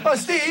Well,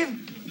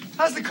 Steve,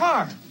 how's the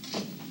car?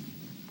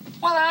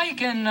 Well, now you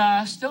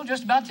can still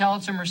just about tell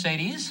it's a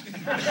Mercedes.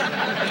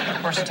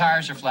 Of course, the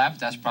tires are flat, but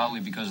that's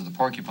probably because of the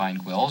porcupine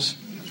quills.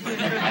 And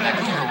that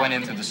cougar went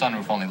in through the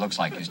sunroof only looks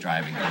like he's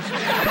driving.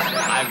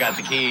 I've got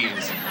the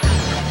keys.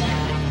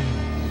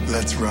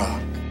 Let's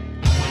rock.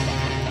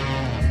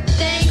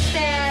 Thanks,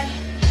 Dad.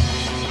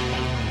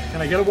 Can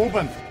I get a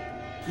open?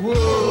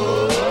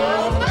 Whoa,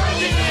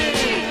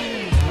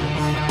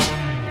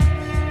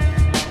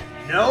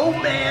 No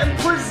Man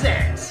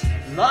presents,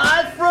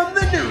 live from the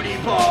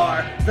nudie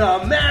bar,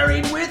 the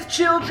Married with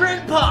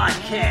Children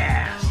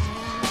podcast.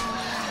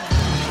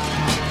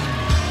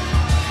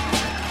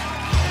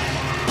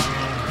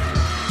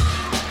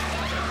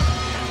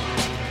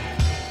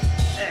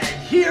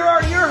 And here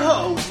are your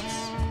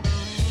hosts,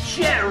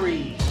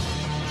 Jerry,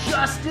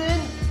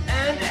 Justin,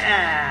 and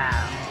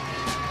Al.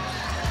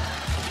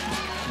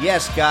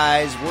 Yes,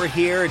 guys, we're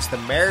here. It's the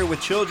Married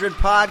with Children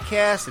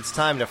podcast. It's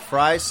time to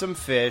fry some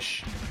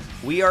fish.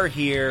 We are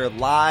here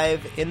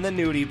live in the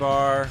nudie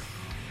bar,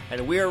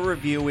 and we are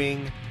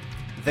reviewing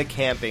The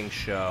Camping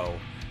Show.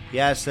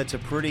 Yes, that's a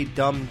pretty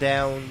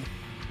dumbed-down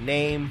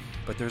name,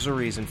 but there's a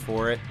reason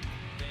for it.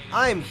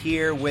 I'm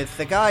here with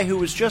the guy who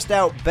was just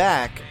out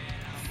back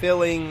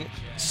filling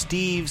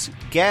Steve's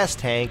gas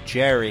tank,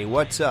 Jerry.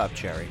 What's up,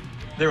 Jerry?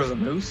 There was a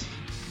moose,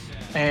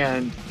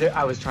 and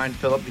I was trying to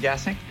fill up the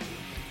gas tank.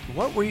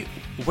 What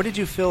did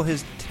you fill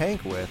his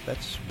tank with?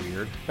 That's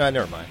weird.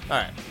 Never mind. All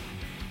right.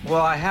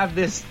 Well, I have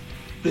this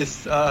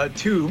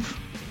tube.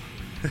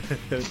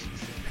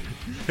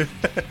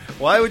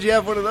 Why would you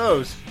have one of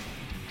those?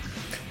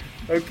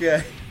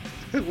 Okay.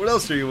 What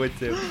else are you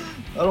into?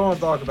 I don't want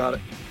to talk about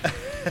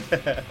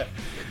it.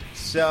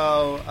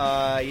 So,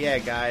 yeah,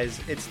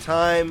 guys, it's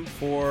time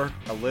for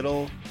a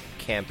little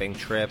camping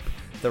trip.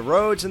 The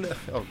Rhodes and the...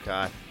 Oh,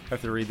 God. I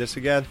have to read this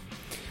again.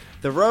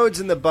 The Rhodes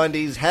and the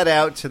Bundys head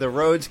out to the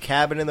Rhodes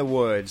cabin in the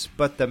woods,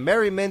 but the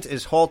merriment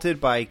is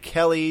halted by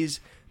Kelly's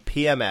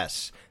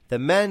PMS. The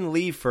men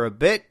leave for a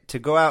bit to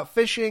go out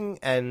fishing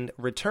and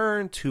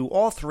return to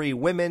all three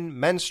women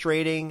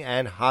menstruating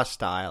and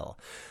hostile.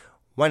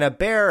 When a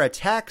bear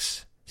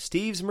attacks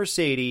Steve's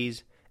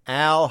Mercedes,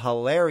 Al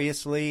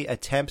hilariously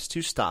attempts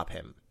to stop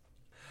him.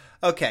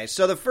 Okay,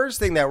 so the first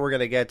thing that we're going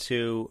to get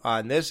to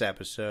on this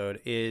episode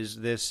is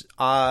this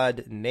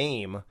odd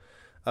name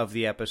of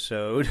the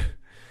episode.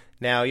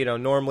 Now,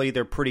 normally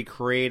they're pretty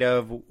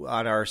creative.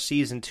 On our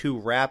Season 2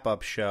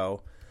 wrap-up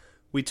show,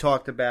 we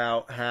talked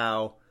about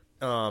how,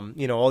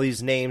 all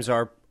these names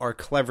are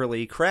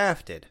cleverly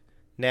crafted.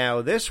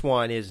 Now, this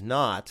one is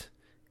not,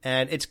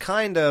 and it's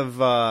kind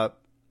of a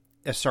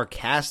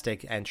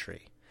sarcastic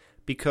entry,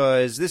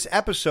 because this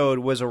episode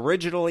was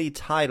originally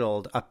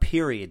titled A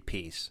Period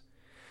Piece,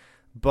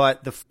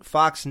 but the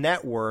Fox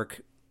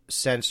Network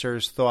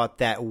censors thought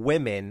that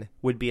women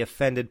would be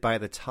offended by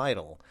the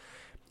title.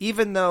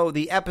 Even though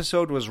the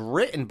episode was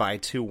written by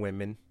two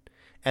women,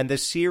 and the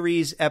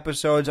series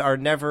episodes are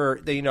never,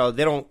 they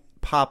don't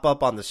pop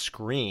up on the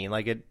screen.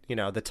 Like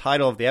the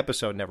title of the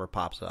episode never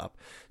pops up.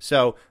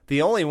 So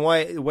the only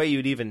way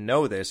you'd even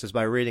know this is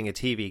by reading a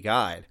TV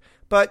guide.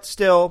 But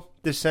still,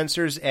 the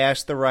censors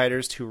asked the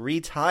writers to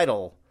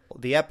retitle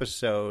the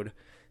episode,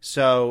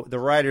 so the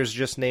writers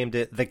just named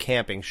it The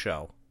Camping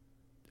Show.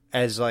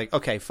 As like,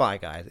 okay, fine,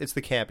 guys, it's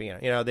The Camping.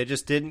 They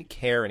just didn't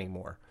care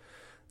anymore.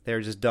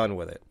 They're just done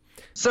with it.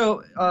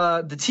 So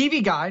the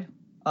TV guide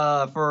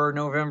for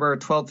November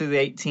 12th through the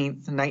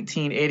 18th,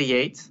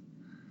 1988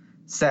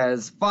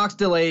 says, Fox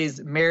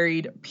delays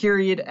married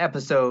period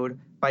episode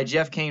by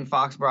Jeff Kane.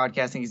 Fox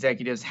broadcasting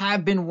executives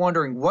have been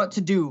wondering what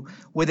to do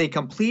with a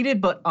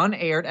completed but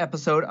unaired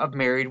episode of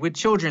Married with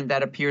Children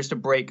that appears to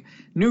break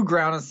new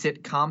ground on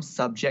sitcom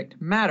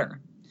subject matter.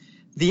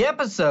 The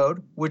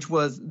episode, which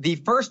was the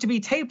first to be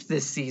taped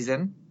this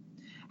season,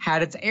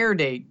 had its air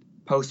date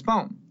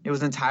postponed. It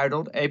was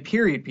entitled A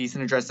Period Piece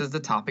and addresses the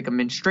topic of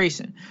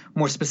menstruation.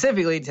 More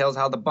specifically, it tells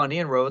how the Bundy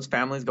and Rhodes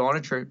families go on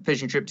a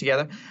fishing trip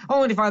together,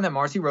 only to find that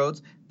Marcy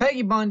Rhodes,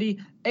 Peggy Bundy,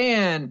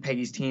 and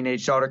Peggy's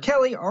teenage daughter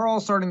Kelly are all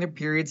starting their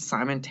periods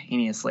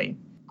simultaneously.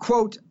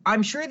 Quote,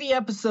 I'm sure the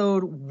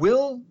episode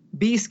will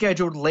be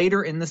scheduled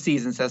later in the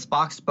season, says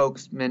Fox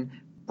spokesman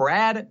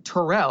Brad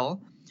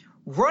Terrell.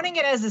 Running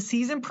it as a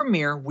season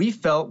premiere, we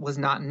felt was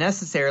not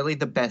necessarily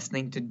the best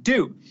thing to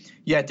do.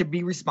 You had to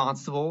be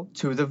responsible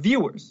to the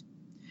viewers.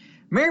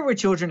 Married with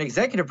Children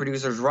executive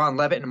producers Ron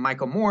Levitt and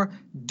Michael Moore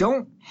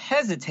don't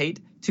hesitate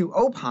to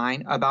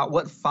opine about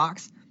why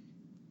Fox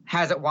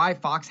hasn't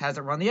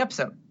run the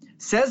episode.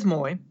 Says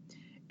Moy,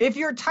 if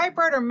your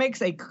typewriter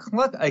makes a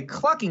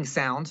clucking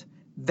sound,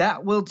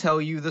 that will tell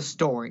you the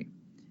story.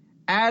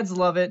 Ads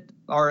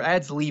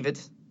leave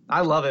it.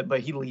 I love it,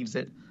 but he leaves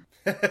it.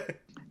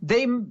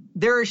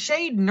 They're a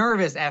shade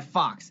nervous at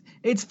Fox.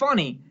 It's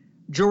funny.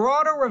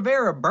 Geraldo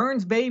Rivera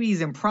burns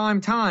babies in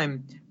prime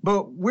time,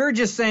 but we're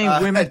just saying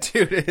women...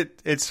 Dude,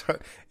 it's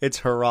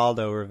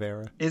Geraldo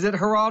Rivera. Is it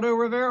Geraldo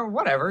Rivera?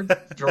 Whatever.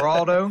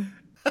 Geraldo.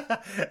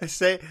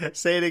 Say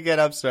it again.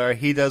 I'm sorry.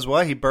 He does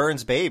what? He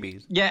burns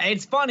babies. Yeah,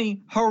 it's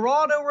funny.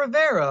 Geraldo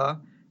Rivera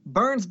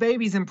burns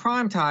babies in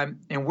primetime,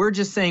 and we're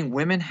just saying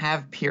women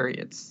have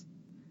periods.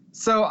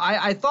 So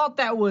I thought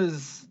that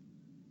was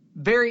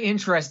very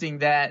interesting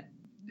that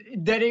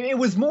it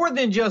was more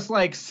than just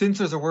like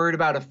censors are worried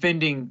about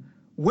offending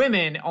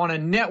women on a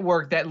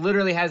network that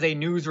literally has a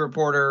news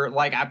reporter.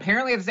 Like,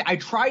 apparently, I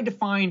tried to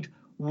find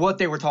what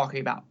they were talking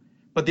about,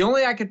 but the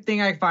only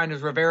thing I could find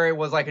is Rivera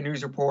was like a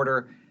news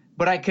reporter,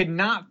 but I could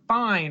not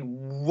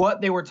find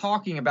what they were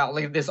talking about,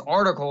 like this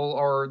article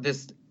or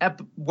this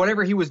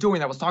whatever he was doing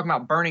that was talking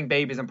about burning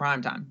babies in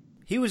primetime.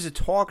 He was a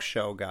talk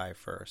show guy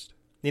first.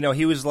 You know,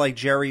 he was like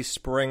Jerry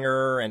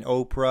Springer and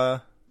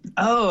Oprah.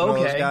 Oh,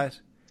 okay. Those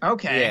guys.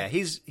 Okay. Yeah,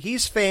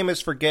 he's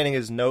famous for getting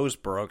his nose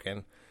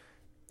broken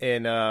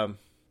in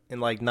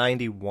like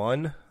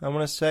 91, I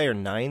want to say, or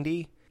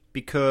 90,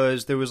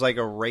 because there was like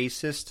a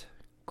racist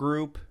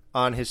group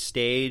on his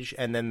stage,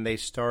 and then they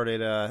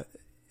started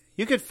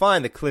you could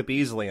find the clip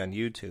easily on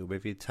YouTube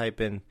if you type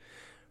in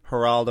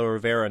Geraldo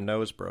Rivera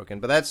nose broken.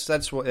 But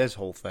that's what his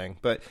whole thing.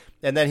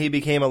 And then he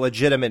became a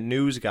legitimate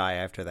news guy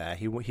after that.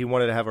 He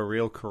wanted to have a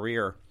real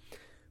career.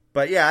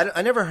 But yeah,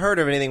 I never heard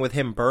of anything with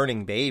him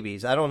burning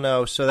babies. I don't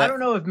know. I don't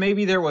know if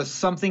maybe there was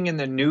something in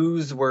the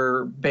news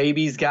where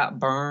babies got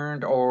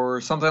burned or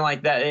something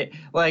like that.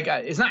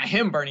 It's not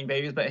him burning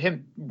babies, but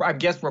him, I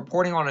guess,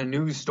 reporting on a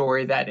news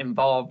story that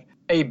involved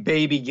a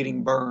baby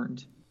getting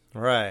burned.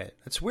 Right.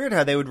 It's weird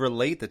how they would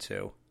relate the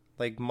two.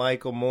 Like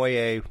Michael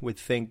Moye would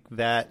think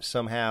that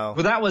somehow.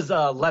 Well, that was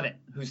Levitt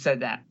who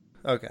said that.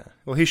 Okay.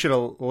 Well, he should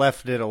have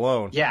left it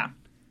alone. Yeah.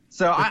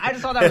 So I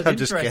just thought that was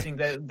interesting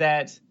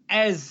that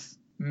as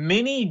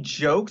many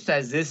jokes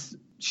as this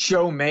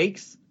show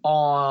makes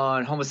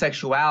on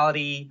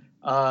homosexuality,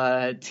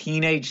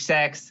 teenage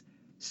sex,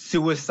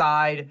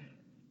 suicide,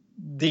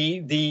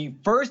 the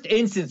first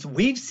instance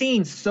we've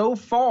seen so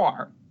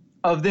far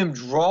of them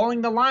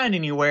drawing the line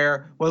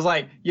anywhere was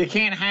like, you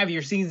can't have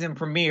your season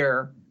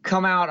premiere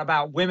come out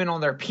about women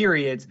on their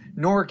periods,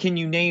 nor can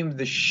you name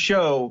the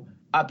show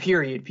a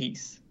period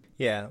piece.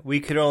 Yeah,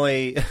 we could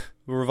only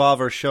revolve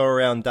our show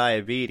around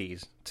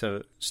diabetes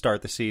to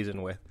start the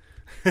season with.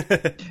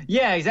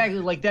 Yeah, exactly.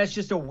 Like, that's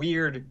just a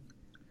weird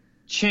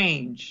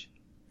change.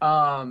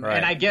 Right.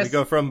 And I guess we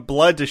go from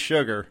blood to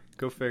sugar.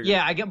 Go figure.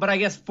 Yeah, I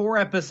guess 4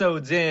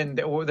 episodes in,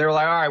 they're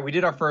like, all right, we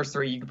did our first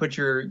 3. You can put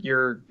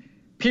your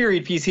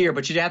period piece here,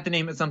 but you'd have to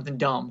name it something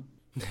dumb.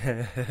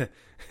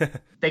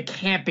 The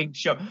camping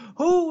show.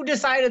 Who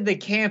decided the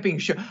camping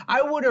show?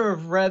 I would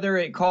have rather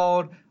it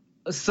called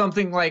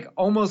something like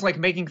almost like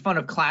making fun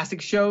of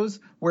classic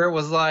shows, where it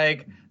was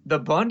like the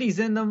Bundys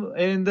in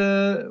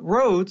the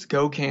roads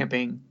go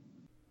camping.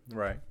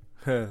 Right.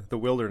 The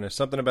wilderness.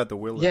 Something about the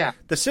wilderness. Yeah.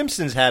 The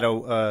Simpsons had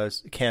a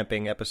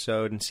camping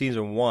episode in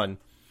season 1.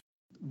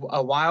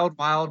 A wild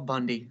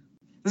Bundy.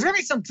 There's going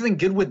to be something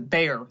good with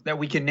Bear that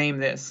we can name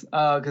this.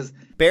 Cause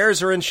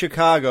Bears are in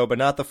Chicago, but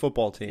not the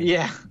football team.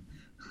 Yeah.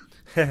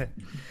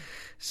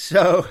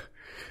 So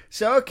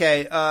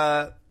okay.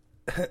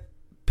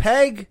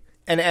 Peg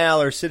and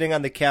Al are sitting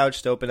on the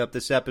couch to open up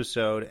this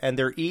episode, and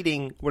they're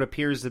eating what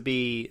appears to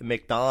be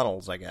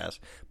McDonald's, I guess.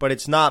 But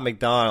it's not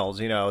McDonald's.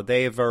 You know,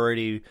 they've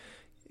already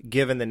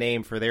given the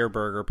name for their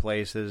burger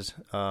places.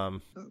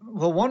 Well,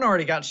 one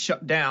already got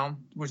shut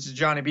down, which is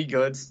Johnny B.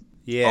 Good's.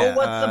 Yeah. Oh,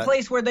 what's the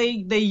place where they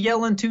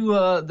yell into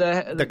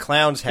the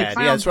Clown's Head?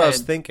 Yeah, that's what I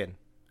was thinking.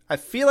 I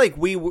feel like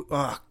we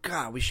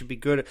should be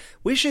good.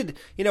 We should,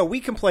 we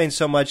complain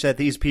so much that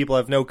these people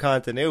have no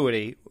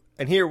continuity,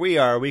 and here we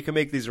are. We can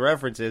make these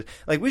references.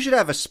 Like, we should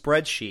have a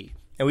spreadsheet,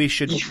 and we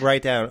should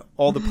write down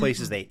all the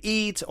places they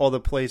eat, all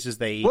the places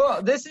they eat.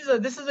 Well, this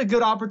is a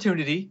good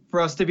opportunity for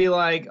us to be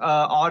like,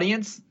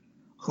 audience,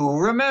 who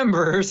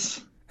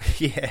remembers?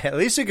 Yeah, at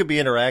least it could be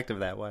interactive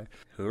that way.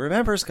 Who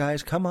remembers,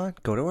 guys? Come on,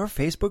 go to our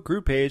Facebook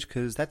group page,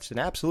 because that's an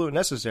absolute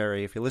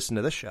necessary if you listen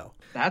to this show.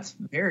 That's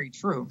very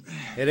true.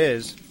 It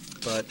is,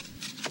 but...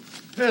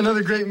 Hey,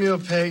 another great meal,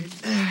 Peg.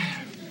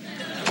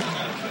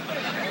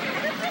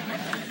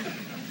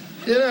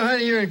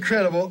 Honey, you're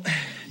incredible.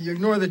 You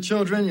ignore the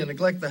children, you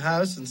neglect the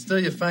house, and still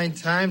you find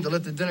time to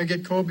let the dinner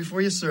get cold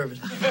before you serve it.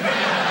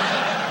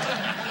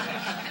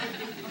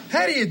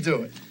 How do you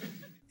do it?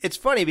 It's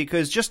funny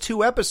because just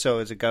 2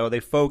 episodes ago, they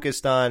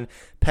focused on,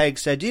 Peg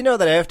said, do you know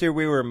that after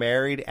we were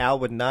married, Al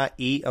would not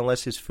eat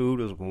unless his food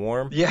was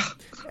warm? Yeah.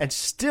 And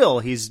still,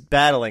 he's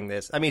battling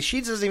this. I mean,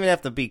 she doesn't even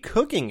have to be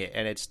cooking it,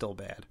 and it's still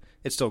bad.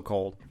 It's still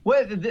cold.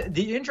 Well,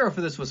 the intro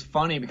for this was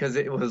funny because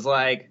it was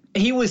like,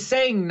 he was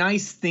saying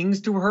nice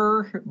things to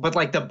her, but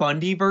like the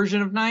Bundy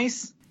version of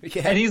nice.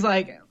 Yeah. And he's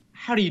like,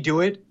 how do you do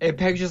it? And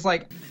Peg's just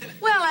like,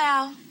 Well,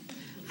 Al,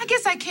 I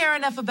guess I care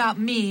enough about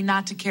me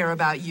not to care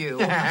about you.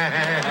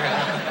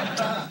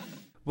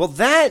 Well,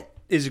 that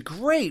is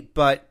great,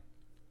 but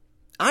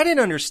I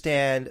didn't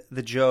understand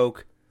the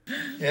joke.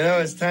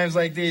 It's times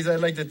like these I'd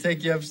like to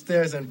take you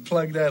upstairs and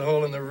plug that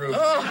hole in the roof.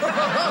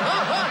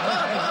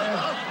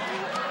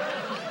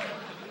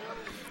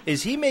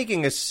 Is he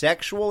making a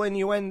sexual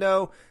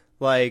innuendo?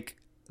 Like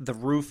the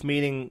roof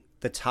meaning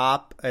the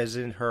top as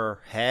in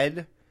her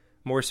head?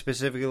 More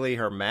specifically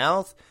her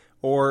mouth?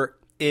 Or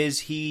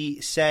is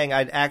he saying,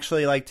 I'd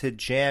actually like to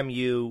jam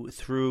you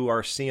through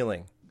our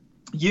ceiling?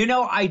 You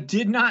know, I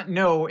did not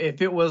know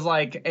if it was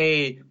like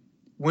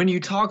when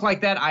you talk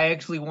like that, I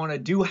actually want to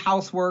do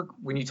housework.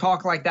 When you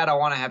talk like that, I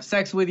want to have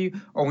sex with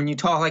you. Or when you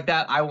talk like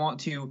that, I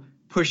want to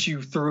push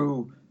you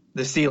through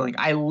the ceiling.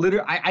 I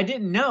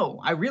didn't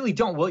know. I really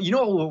don't. Well, you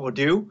know what we'll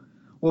do?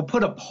 We'll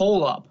put a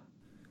poll up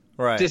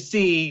to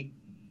see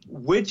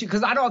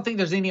because I don't think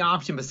there's any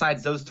option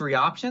besides those three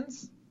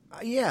options.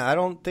 Yeah, I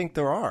don't think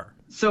there are.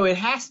 So it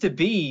has to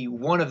be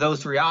one of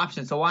those three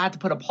options. So I'll have to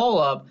put a poll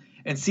up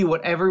and see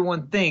what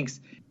everyone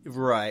thinks.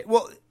 Right.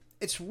 Well,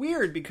 it's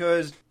weird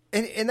because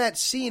in that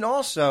scene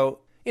also,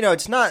 you know,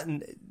 it's not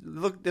it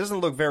doesn't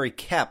look very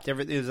kept.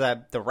 There's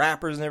the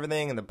wrappers and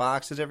everything and the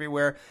boxes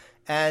everywhere.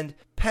 And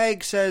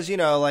Peg says,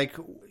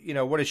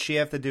 what does she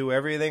have to do,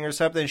 everything or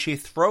something? She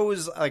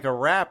throws like a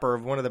wrapper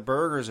of one of the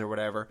burgers or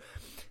whatever.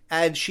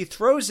 And she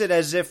throws it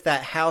as if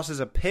that house is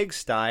a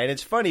pigsty. And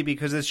it's funny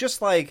because it's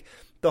just like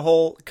the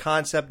whole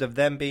concept of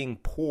them being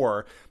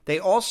poor. They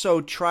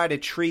also try to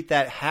treat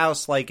that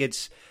house like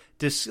it's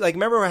like,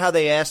 remember how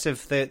they asked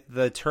if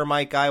the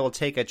termite guy will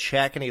take a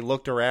check, and he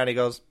looked around, he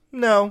goes,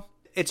 no.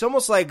 It's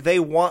almost like they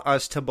want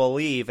us to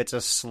believe it's a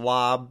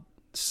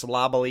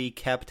slobbily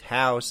kept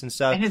house and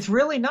stuff. And it's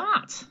really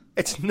not.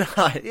 It's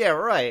not. Yeah,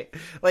 right.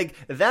 Like,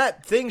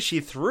 that thing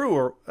she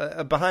threw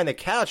behind the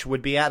couch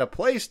would be out of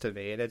place to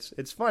me. And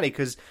it's funny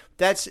because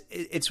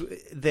it's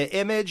the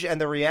image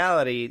and the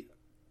reality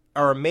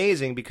are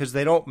amazing because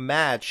they don't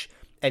match.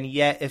 And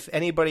yet, if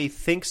anybody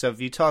thinks of,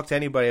 you talk to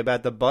anybody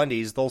about the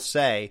Bundys, they'll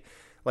say,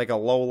 like, a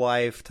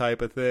low-life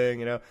type of thing,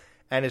 you know?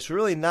 And it's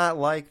really not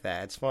like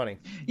that. It's funny.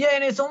 Yeah,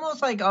 and it's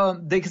almost like,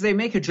 because they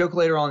make a joke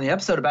later on in the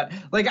episode about,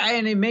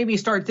 and it made me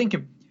start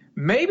thinking,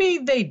 maybe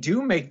they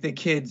do make the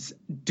kids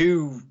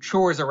do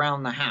chores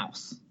around the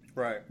house.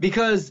 Right.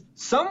 Because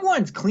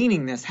someone's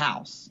cleaning this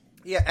house.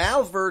 Yeah,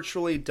 Al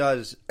virtually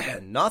does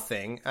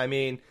nothing. I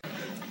mean...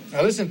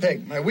 Now listen,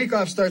 Peg, my week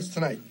off starts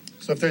tonight.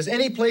 So if there's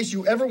any place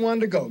you ever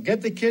wanted to go,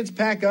 get the kids,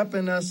 pack up,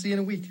 and see you in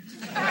a week.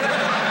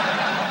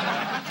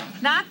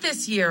 Not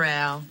this year,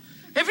 Al.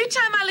 Every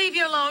time I leave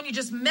you alone, you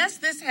just mess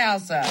this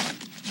house up.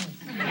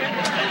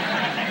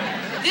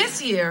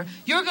 This year,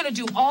 you're going to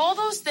do all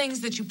those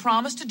things that you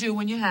promised to do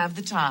when you have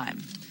the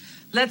time.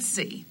 Let's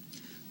see.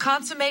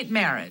 Consummate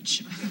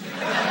marriage.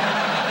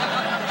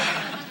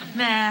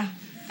 Nah,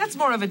 that's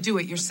more of a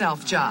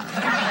do-it-yourself job.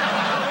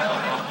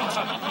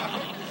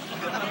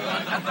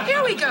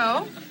 Here we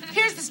go.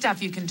 Here's the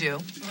stuff you can do.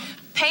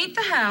 Paint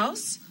the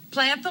house,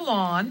 plant the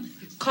lawn,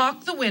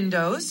 caulk the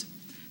windows,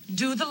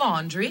 do the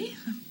laundry,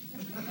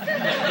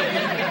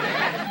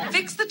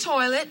 fix the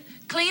toilet,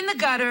 clean the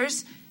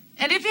gutters,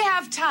 and if you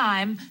have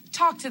time,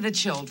 talk to the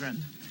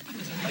children.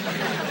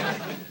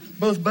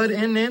 Both Bud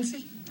and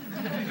Nancy?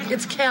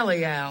 It's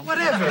Kelly, Al.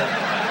 Whatever.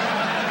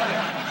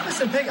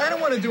 Listen, Peg, I don't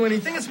want to do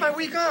anything. It's my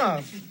week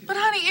off. But,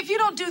 honey, if you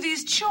don't do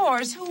these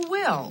chores, who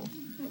will?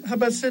 How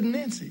about Sid and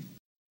Nancy?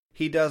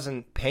 He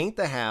doesn't paint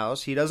the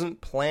house. He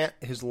doesn't plant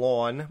his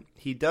lawn.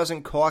 He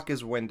doesn't caulk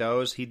his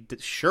windows. He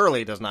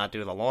surely does not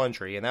do the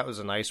laundry, and that was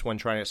a nice one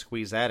trying to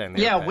squeeze that in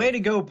there. Yeah, Peg. way to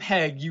go,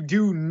 Peg. You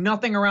do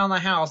nothing around the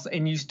house,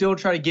 and you still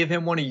try to give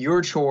him one of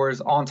your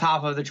chores on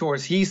top of the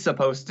chores he's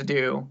supposed to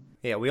do.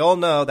 Yeah, we all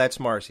know that's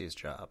Marcy's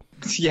job.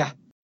 Yeah.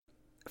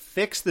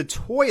 Fix the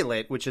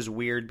toilet, which is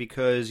weird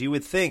because you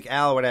would think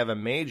Al would have a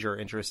major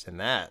interest in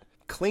that.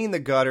 Clean the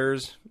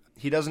gutters.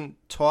 He doesn't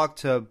talk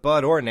to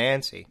Bud or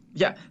Nancy.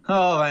 Yeah.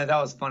 Oh, man,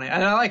 that was funny.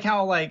 And I like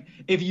how,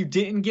 if you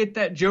didn't get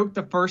that joke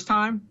the first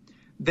time,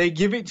 they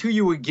give it to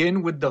you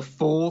again with the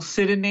full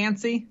Sid and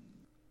Nancy.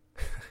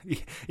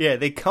 Yeah,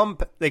 they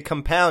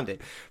compound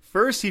it.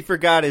 First, he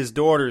forgot his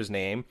daughter's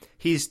name.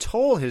 He's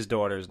told his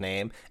daughter's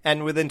name.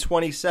 And within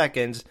 20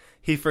 seconds,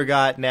 he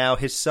forgot now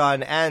his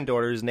son and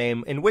daughter's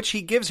name, in which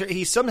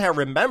he somehow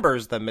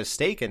remembers the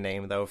mistaken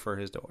name, though, for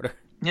his daughter.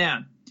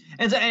 Yeah.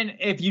 And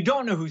if you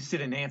don't know who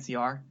Sid and Nancy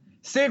are,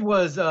 Sid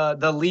was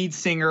the lead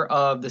singer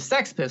of the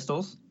Sex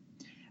Pistols.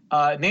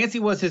 Nancy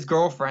was his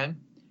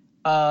girlfriend.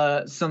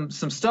 Some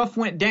stuff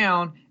went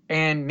down,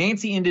 and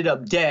Nancy ended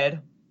up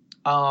dead,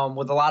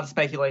 with a lot of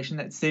speculation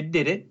that Sid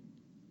did it.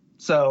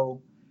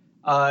 So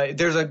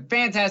there's a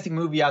fantastic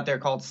movie out there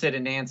called Sid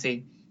and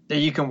Nancy that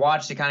you can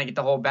watch to kind of get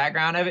the whole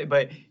background of it.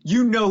 But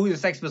you know who the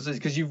Sex Pistols is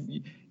because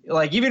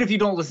even if you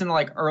don't listen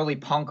to early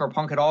punk or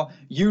punk at all,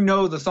 you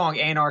know the song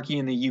Anarchy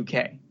in the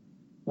UK,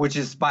 which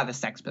is by the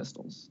Sex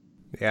Pistols.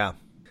 Yeah.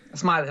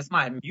 That's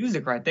my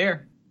music right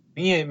there.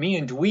 Me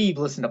and Dweeb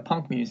listen to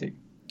punk music.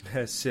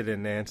 Sid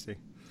and Nancy.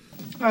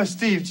 Oh,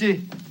 Steve,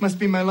 gee, must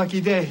be my lucky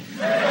day.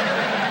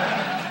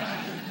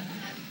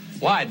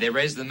 Why? They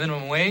raised the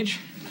minimum wage?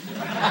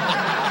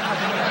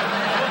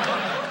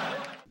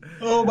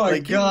 Oh my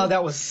God,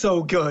 that was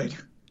so good.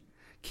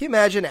 Can you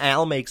imagine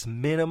Al makes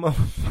minimum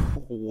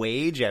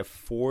wage at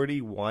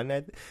 41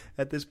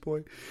 at this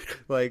point?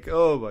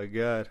 Oh my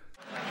God.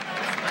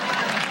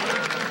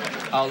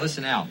 Oh,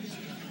 listen, Al.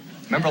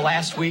 Remember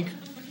last week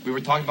we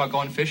were talking about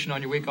going fishing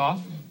on your week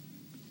off?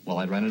 Well,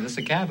 I rented us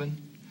a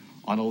cabin.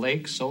 on a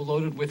lake so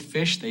loaded with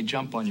fish they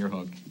jump on your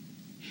hook.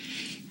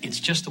 It's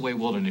just the way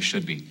wilderness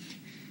should be.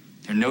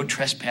 There are no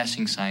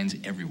trespassing signs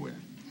everywhere.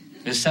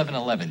 There's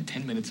 7-Eleven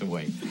 10 minutes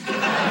away.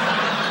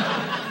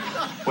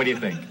 What do you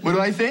think? What do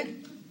I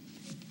think?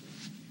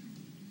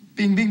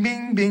 Bing, bing,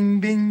 bing,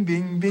 bing, bing,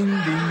 bing, bing,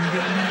 bing, bing.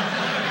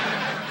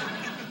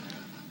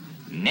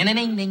 Ding,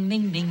 ding, ding, ding,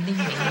 ding, ding, ding.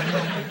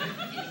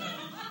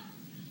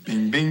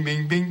 Bing, bing,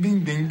 bing, bing,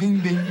 bing, bing, bing,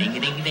 bing. Ding,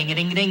 ding, ding, ding,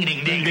 ding, ding, ding,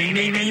 ding,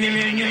 ding, ding,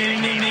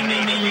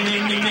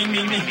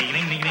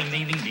 ding,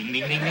 ding, ding,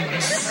 ding, ding.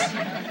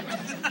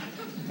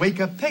 Wake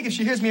up Peg. If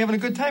she hears me having a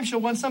good time, she'll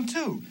want some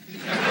too.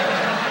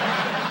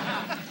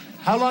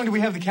 How long do we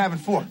have the cabin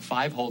for?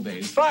 5 whole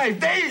days. 5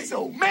 days?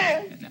 Oh,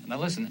 man. Now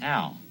listen,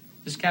 Al.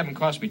 This cabin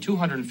cost me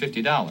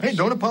 $250. Hey,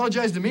 don't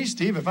apologize to me,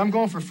 Steve. If I'm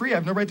going for free, I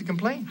have no right to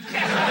complain.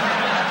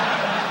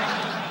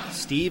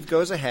 Steve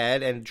goes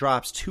ahead and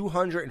drops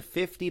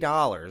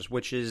 $250,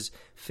 which is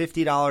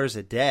 $50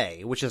 a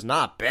day, which is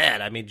not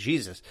bad. I mean,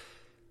 Jesus.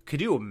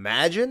 Could you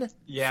imagine?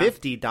 Yeah.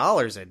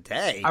 $50 a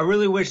day. I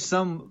really wish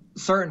some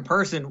certain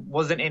person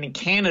wasn't in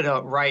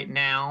Canada right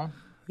now.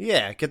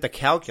 Yeah, get the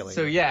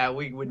calculator. So, yeah,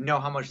 we would know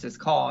how much this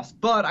costs.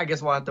 But I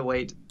guess we'll have to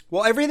wait.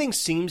 Well, everything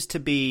seems to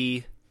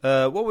be,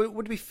 what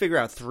would we figure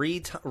out?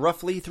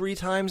 Roughly 3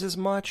 times as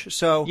much?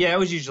 So Yeah, it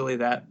was usually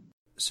that.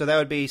 So that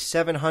would be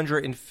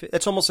 $750.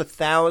 That's almost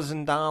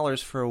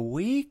 $1,000 for a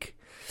week.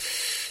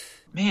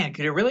 Man,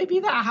 could it really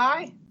be that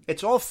high?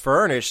 It's all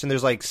furnished and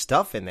there's like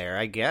stuff in there,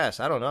 I guess.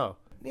 I don't know.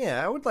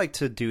 Yeah, I would like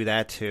to do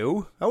that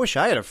too. I wish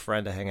I had a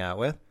friend to hang out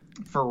with.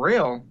 For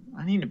real.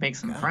 I need to make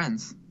some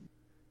friends.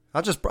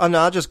 I'll just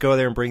go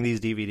there and bring these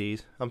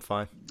DVDs. I'm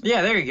fine.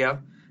 Yeah, there you go.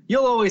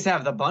 You'll always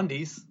have the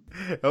Bundys.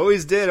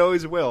 Always did,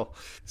 always will.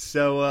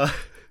 So,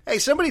 hey,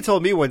 somebody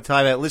told me one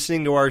time that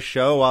listening to our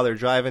show while they're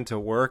driving to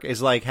work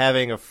is like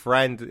having a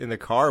friend in the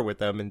car with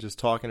them and just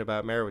talking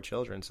about Married with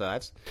Children. So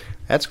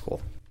that's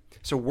cool.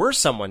 So we're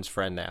someone's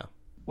friend now.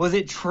 Was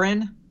it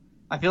Trin?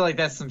 I feel like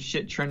that's some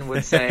shit Trin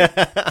would say.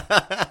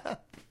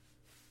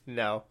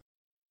 No.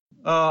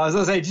 I was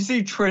going to say, did you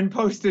see Trin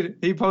posted?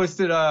 He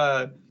posted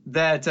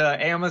that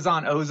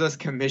Amazon owes us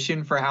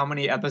commission for how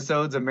many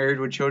episodes of Married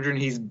with Children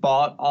he's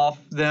bought off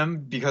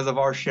them because of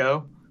our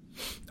show.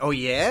 Oh,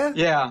 yeah?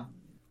 Yeah.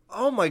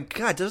 Oh, my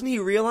God. Doesn't he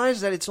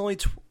realize that it's only...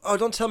 Oh,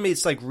 don't tell me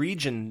it's like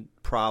region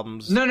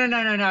problems. No.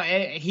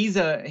 He's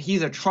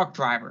a truck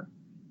driver.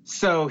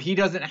 So he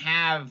doesn't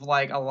have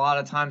like a lot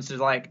of times to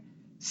like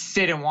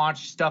sit and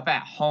watch stuff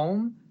at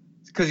home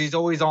because he's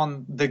always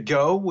on the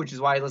go, which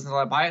is why he listens a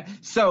lot by it.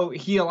 So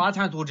he a lot of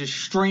times will just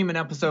stream an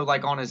episode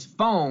like on his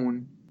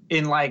phone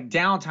in like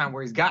downtime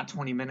where he's got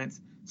 20 minutes.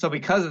 So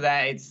because of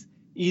that, it's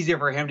easier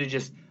for him to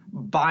just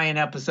buy an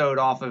episode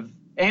off of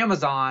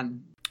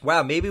Amazon.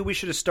 Wow, maybe we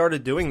should have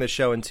started doing the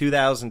show in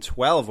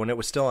 2012 when it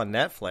was still on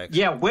Netflix.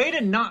 Yeah, way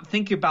to not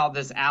think about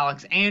this,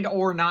 Alex, and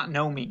or not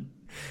know me.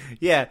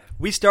 Yeah,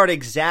 we start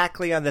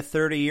exactly on the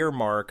 30-year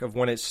mark of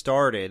when it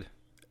started,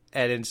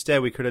 and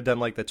instead we could have done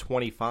like the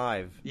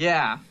 25.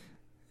 Yeah.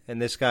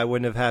 And this guy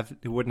wouldn't have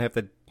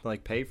to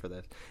like pay for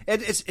this.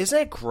 Isn't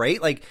that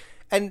great? Like,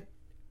 and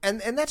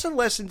that's a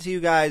lesson to you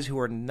guys who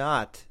are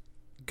not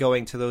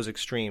going to those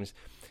extremes.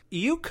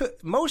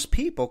 Most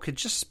people could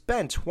just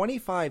spend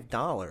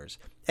 $25,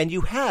 and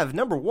you have,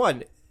 number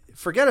one,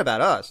 forget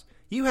about us.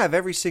 You have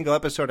every single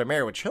episode of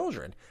Married with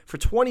Children for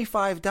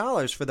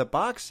 $25 for the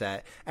box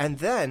set, and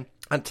then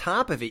on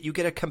top of it, you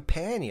get a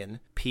companion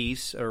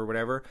piece or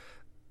whatever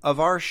of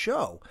our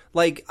show.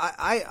 Like,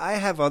 I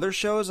have other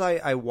shows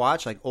I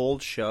watch, like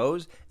old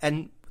shows,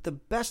 and the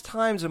best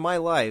times of my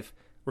life,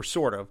 or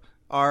sort of,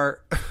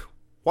 are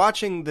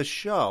watching the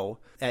show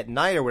at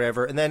night or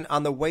whatever, and then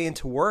on the way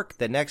into work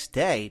the next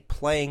day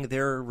playing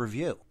their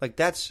review. Like,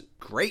 that's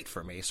great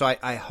for me. So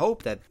I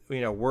hope that,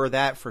 we're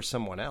that for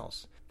someone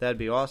else. That'd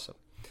be awesome.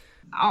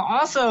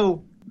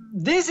 Also,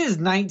 this is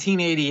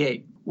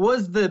 1988.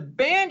 Was the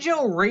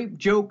banjo rape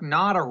joke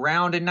not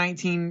around in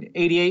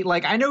 1988?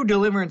 Like, I know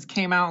Deliverance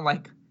came out in,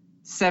 like,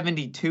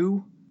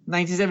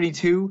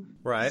 1972.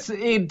 Right. So,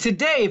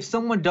 today, if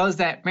someone does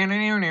that,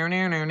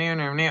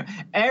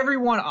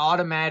 everyone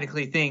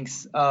automatically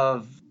thinks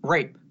of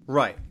rape.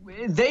 Right.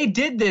 They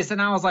did this,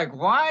 and I was like,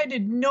 why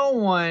did no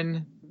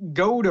one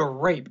go to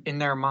rape in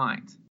their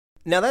mind?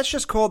 Now, that's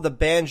just called the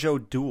banjo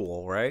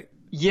duel, right?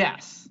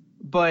 Yes.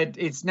 But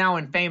it's now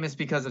infamous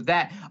because of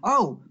that.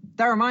 Oh,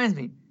 that reminds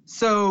me.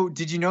 So,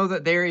 did you know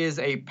that there is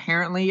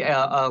apparently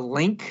a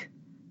link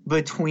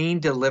between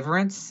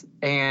Deliverance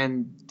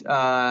and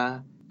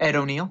Ed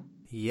O'Neill?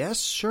 Yes,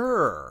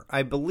 sir.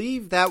 I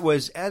believe that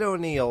was Ed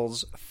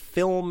O'Neill's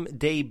film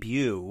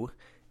debut,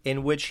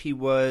 in which he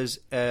was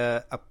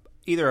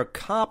either a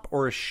cop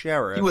or a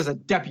sheriff. He was a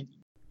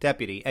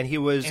deputy, and he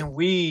was... And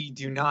we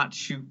do not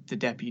shoot the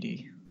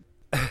deputy.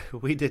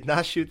 We did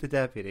not shoot the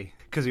deputy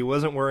because he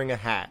wasn't wearing a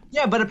hat.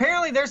 Yeah, but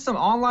apparently there's some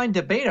online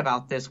debate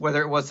about this,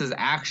 whether it was his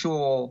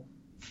actual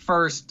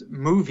first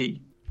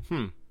movie.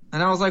 And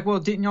I was like, well,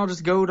 didn't y'all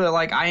just go to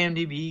like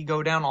IMDb,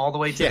 go down all the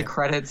way to the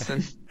credits?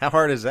 And how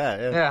hard is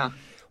that? Yeah.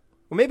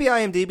 Well, maybe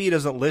IMDb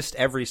doesn't list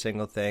every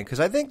single thing, because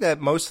I think that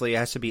mostly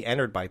has to be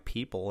entered by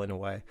people in a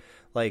way.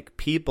 Like,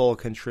 people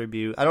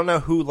contribute. I don't know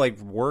who, like,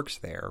 works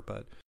there,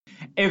 but...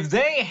 If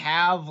they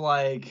have,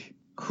 like,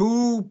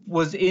 who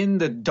was in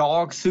the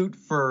dog suit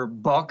for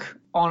Buck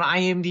on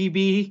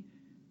IMDb,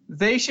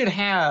 they should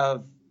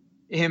have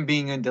him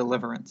being in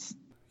Deliverance.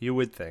 You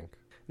would think.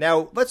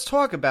 Now, let's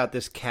talk about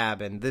this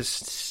cabin, this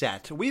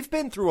set. We've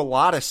been through a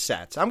lot of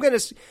sets. I'm going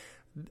to...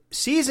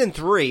 Season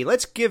 3,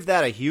 let's give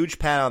that a huge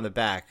pat on the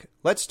back.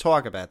 Let's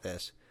talk about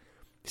this.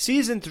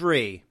 Season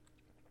 3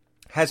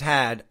 has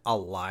had a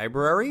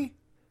library,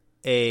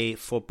 a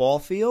football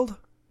field.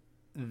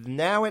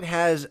 Now it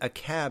has a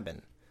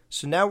cabin.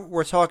 So now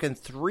we're talking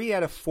 3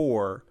 out of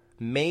 4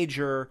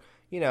 major,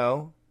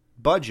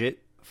 budget,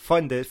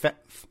 funded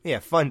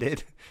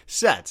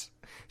sets.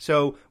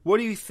 So what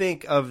do you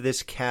think of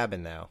this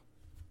cabin now?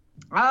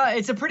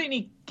 It's a pretty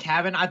neat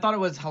cabin. I thought it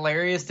was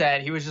hilarious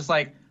that he was just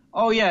like,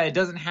 oh yeah, it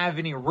doesn't have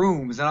any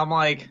rooms. And I'm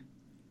like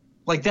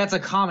that's a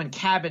common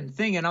cabin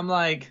thing. And I'm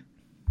like,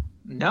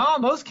 no,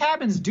 most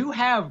cabins do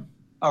have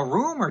a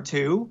room or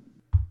two.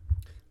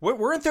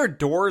 Weren't there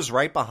doors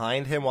right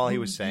behind him while he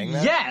was saying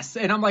that? Yes.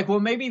 And I'm like, well,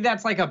 maybe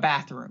that's like a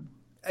bathroom.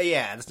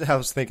 Yeah, I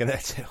was thinking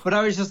that too. But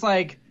I was just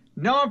like,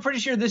 no, I'm pretty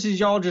sure this is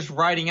y'all just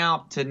writing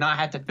out to not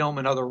have to film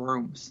in other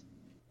rooms.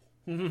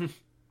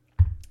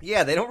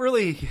 Yeah, they don't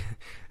really...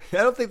 I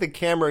don't think the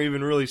camera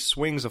even really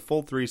swings a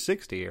full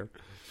 360 here.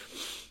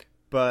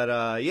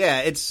 But,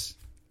 yeah,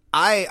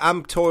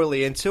 I'm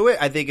totally into it.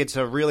 I think it's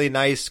a really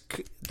nice...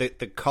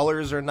 The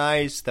colors are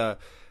nice. The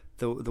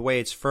way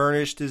it's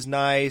furnished is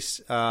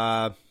nice.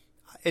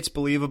 It's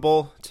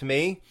believable to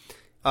me.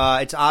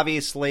 It's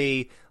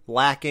obviously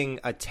lacking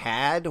a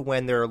tad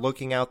when they're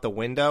looking out the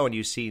window and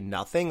you see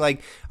nothing.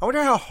 Like, I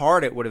wonder how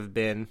hard it would have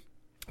been.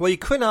 Well, you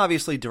couldn't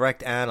obviously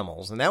direct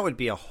animals, and that would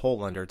be a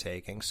whole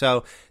undertaking.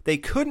 So they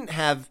couldn't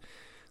have,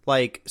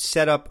 like,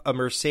 set up a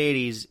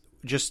Mercedes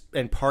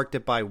and parked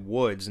it by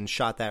woods and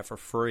shot that for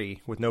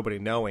free with nobody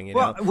knowing, you know?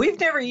 Well, we've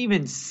never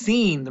even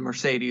seen the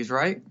Mercedes,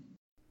 right?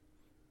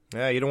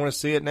 Yeah, you don't want to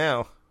see it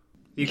now.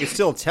 You can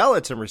still tell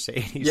it's a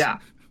Mercedes. Yeah.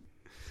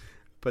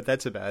 But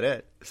that's about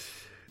it.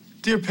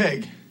 Dear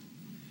Peg,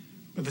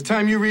 by the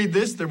time you read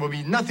this, there will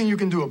be nothing you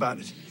can do about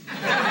it.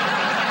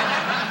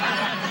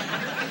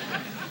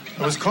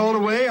 I was called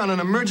away on an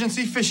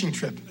emergency fishing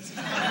trip.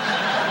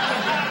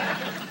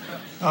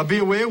 I'll be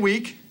away a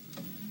week.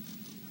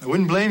 I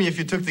wouldn't blame you if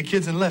you took the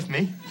kids and left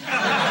me.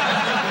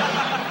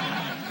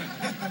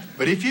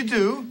 But if you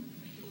do,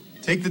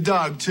 take the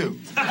dog, too.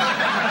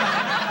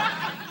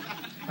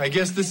 I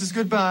guess this is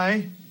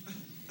goodbye.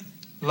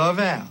 Love,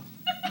 Al.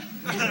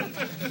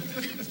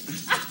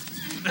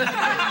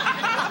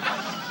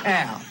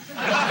 Al.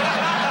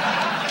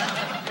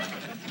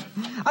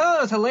 I thought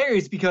it was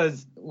hilarious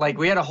because, like,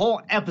 we had a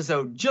whole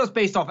episode just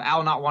based off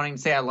Al not wanting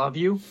to say I love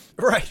you.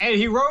 Right. And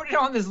he wrote it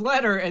on this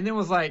letter and then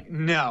was like,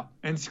 no,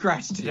 and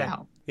scratched it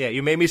out. Yeah,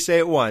 you made me say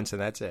it once,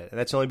 and that's it. And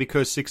that's only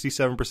because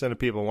 67% of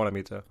people wanted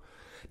me to.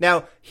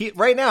 Now,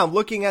 right now, I'm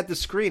looking at the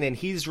screen, and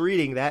he's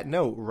reading that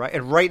note, right?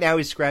 And right now,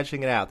 he's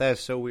scratching it out. That is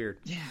so weird.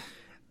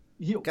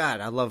 Yeah. God,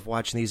 I love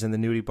watching these in the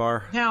nudie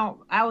bar. Now,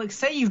 Alex,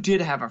 say you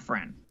did have a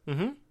friend.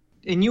 Mm-hmm.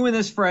 And you and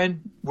this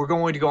friend were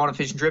going to go on a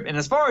fishing trip, and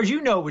as far as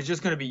you know, it was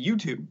just going to be you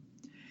two.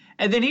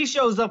 And then he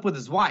shows up with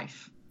his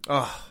wife.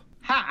 Oh.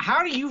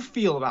 How do you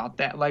feel about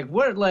that? Like,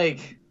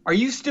 are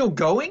you still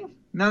going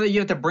now that you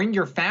have to bring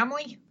your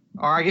family?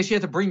 Or I guess you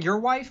have to bring your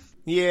wife?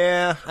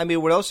 Yeah, I mean,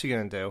 what else are you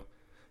going to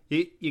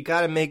do? You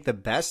got to make the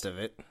best of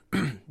it.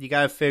 You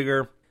got to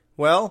figure,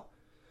 well,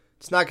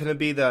 it's not going to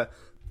be the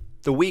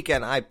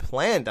weekend I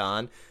planned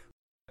on.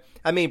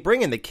 I mean,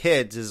 bringing the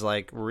kids is,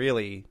 like,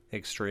 really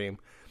extreme.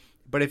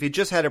 But if you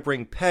just had to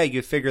bring Peg,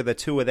 you figure the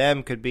two of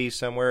them could be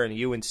somewhere and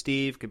you and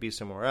Steve could be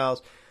somewhere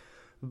else.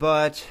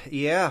 But,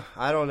 yeah,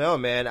 I don't know,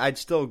 man. I'd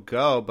still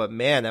go, but,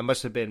 man, that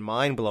must have been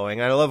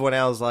mind-blowing. I love when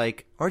Al's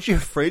like, aren't you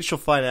afraid she'll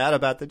find out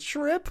about the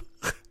trip?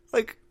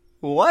 Like,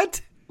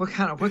 what? What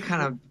kind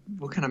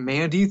of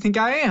man do you think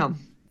I am?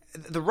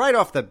 Right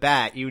off the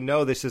bat, you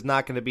know this is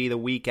not going to be the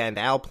weekend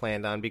Al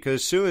planned on, because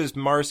as soon as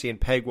Marcy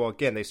and Peg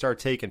walk in, they start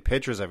taking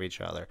pictures of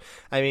each other.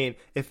 I mean,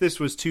 if this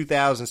was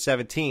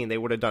 2017, they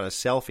would have done a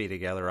selfie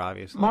together,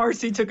 obviously.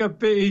 Marcy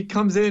he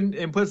comes in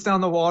and puts down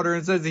the water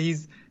and says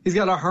he's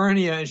got a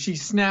hernia, and she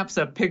snaps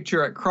a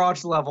picture at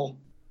crotch level.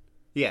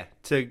 Yeah,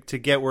 to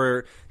get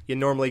where you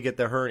normally get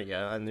the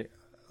hernia, and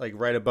like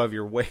right above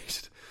your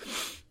waist.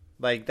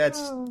 Like,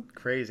 that's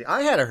crazy.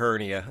 I had a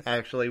hernia,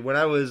 actually, when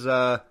I was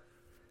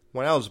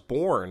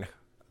born.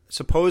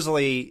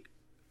 Supposedly,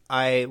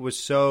 I was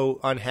so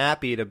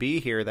unhappy to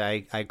be here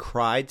that I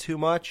cried too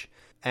much,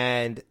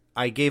 and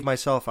I gave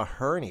myself a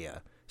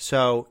hernia.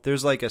 So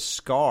there's like a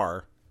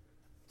scar,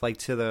 like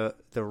to the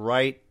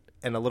right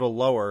and a little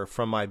lower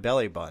from my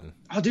belly button.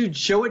 Oh, dude,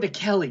 show it to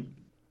Kelly.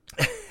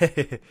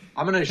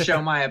 I'm going to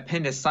show my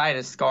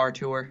appendicitis scar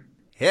to her.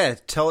 Yeah,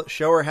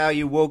 show her how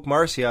you woke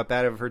Marcy up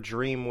out of her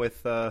dream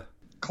with...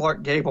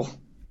 Clark Gable.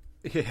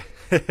 Yeah.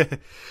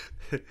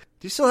 Do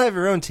you still have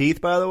your own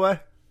teeth, by the way?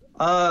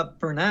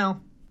 For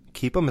now.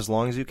 Keep them as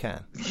long as you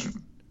can.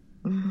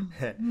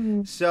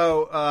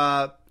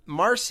 So,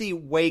 Marcy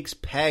wakes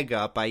Peg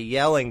up by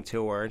yelling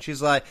to her, and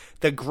she's like,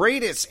 the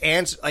greatest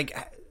answer, like,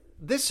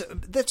 that's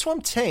what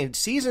I'm saying.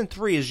 Season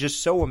 3 is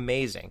just so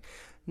amazing.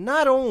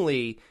 Not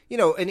only,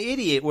 an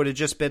idiot would have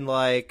just been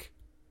like,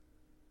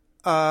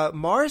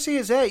 Marcy,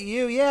 is that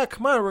you? Yeah,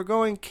 come on, we're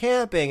going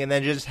camping. And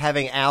then just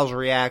having Al's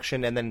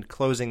reaction and then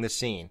closing the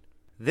scene.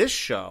 This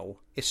show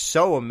is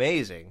so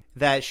amazing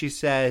that she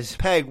says,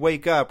 Peg,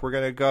 wake up, we're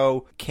going to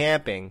go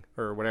camping,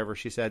 or whatever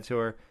she said to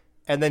her.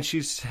 And then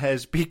she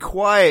says, be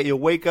quiet, you'll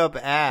wake up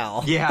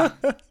Al. Yeah.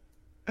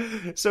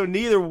 So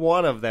neither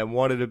one of them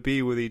wanted to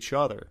be with each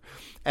other.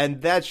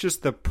 And that's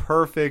just the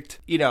perfect,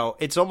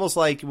 it's almost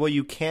like, well,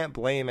 you can't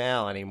blame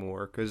Al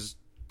anymore because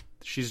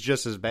she's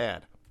just as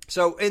bad.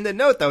 So in the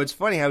note, though, it's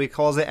funny how he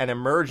calls it an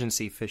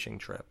emergency fishing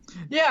trip.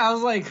 Yeah, I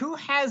was like, who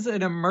has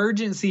an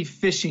emergency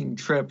fishing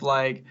trip?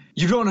 Like,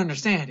 you don't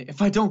understand.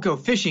 If I don't go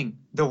fishing,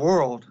 the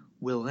world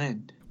will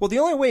end. Well, the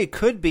only way it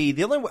could be,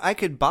 the only way I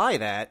could buy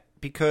that,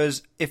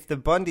 because if the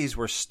Bundys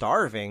were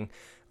starving,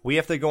 we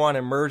have to go on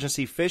an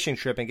emergency fishing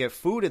trip and get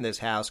food in this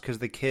house because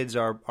the kids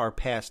are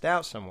passed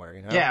out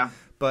somewhere, Yeah.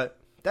 But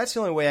that's the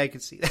only way I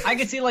could see that. I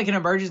could see like an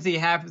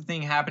emergency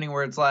thing happening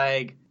where it's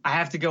like, I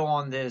have to go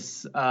on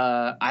this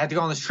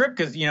trip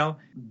because,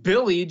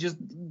 Billy just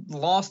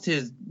lost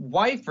his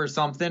wife or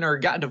something, or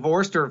got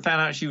divorced, or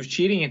found out she was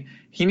cheating, and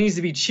he needs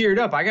to be cheered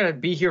up. I got to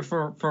be here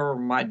for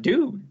my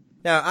dude.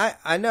 Now,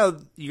 I know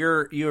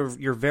you're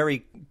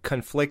very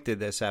conflicted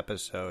this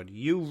episode.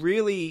 You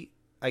really,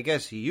 I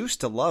guess, used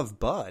to love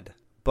Bud,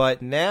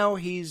 but now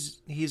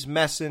he's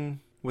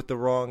messing with the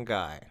wrong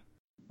guy.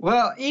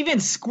 Well,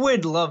 even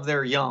squid love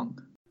their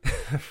young.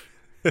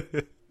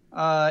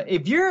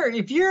 If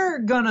you're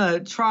gonna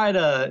try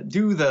to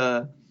do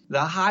the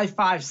high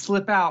five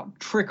slip out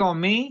trick on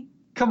me,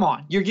 come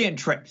on, you're getting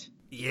tripped.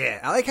 Yeah,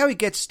 I like how he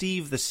gets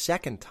Steve the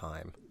second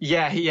time.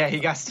 Yeah, he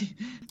got Steve.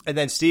 And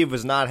then Steve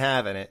was not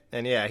having it,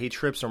 and yeah, he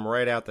trips him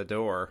right out the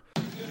door.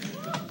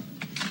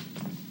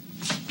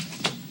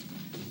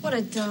 What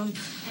a dump.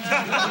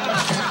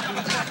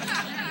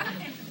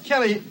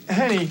 Kelly,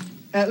 honey,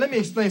 let me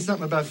explain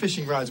something about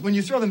fishing rods. When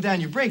you throw them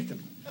down, you break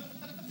them.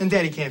 And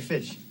Daddy can't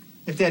fish.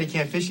 If Daddy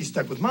can't fish, he's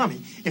stuck with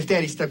Mommy. If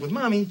Daddy's stuck with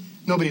Mommy,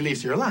 nobody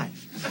leaves here alive.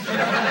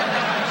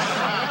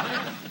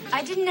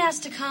 I didn't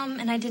ask to come,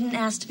 and I didn't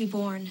ask to be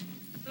born.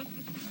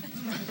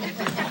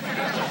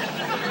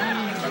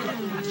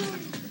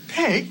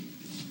 Peg?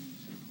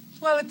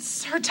 Well,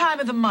 it's her time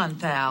of the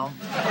month, Al.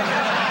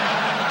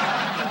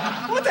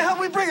 What the hell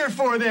we bring her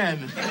for,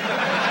 then?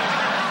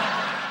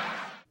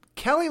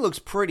 Kelly looks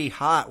pretty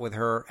hot with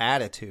her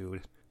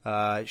attitude.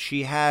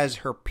 She has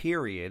her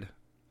period,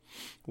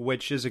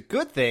 which is a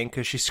good thing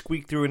because she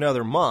squeaked through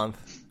another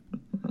month.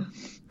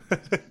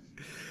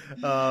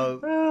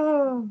 That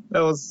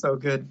was so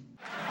good.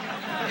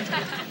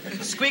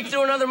 Squeak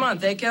through another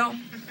month, eh, Kel?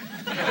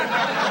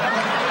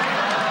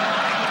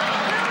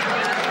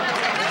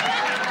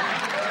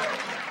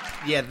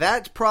 Yeah,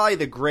 that's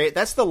probably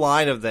that's the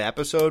line of the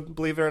episode,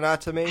 believe it or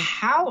not, to me.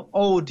 How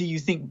old do you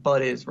think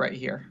Bud is right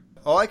here?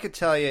 All I could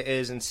tell you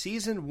is in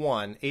season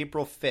 1,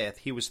 April 5th,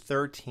 he was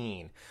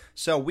 13.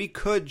 So we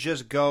could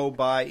just go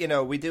by,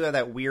 we do have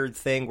that weird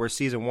thing where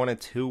season 1 and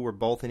 2 were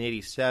both in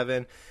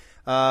 87.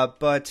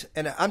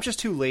 And I'm just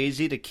too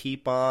lazy to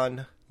keep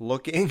on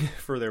looking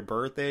for their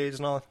birthdays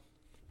and all.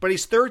 But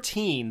he's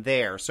 13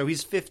 there, so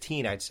he's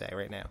 15, I'd say,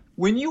 right now.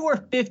 When you were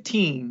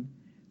 15,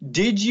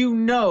 did you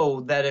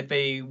know that if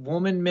a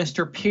woman missed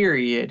her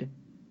period,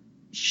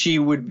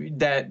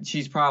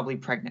 she's probably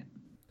pregnant?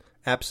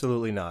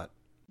 Absolutely not.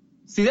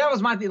 See, that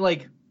was my thing.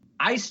 Like,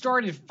 I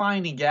started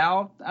finding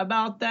out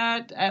about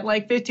that at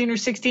like 15 or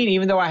 16,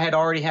 even though I had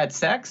already had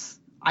sex.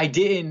 I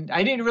didn't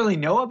really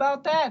know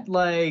about that.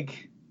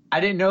 Like, I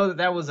didn't know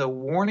that was a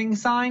warning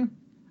sign.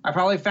 I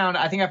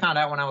think I found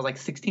out when I was like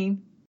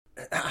 16.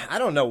 I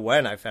don't know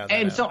when I found that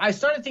out. And so I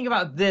started thinking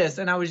about this,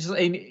 and I was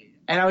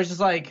just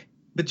like,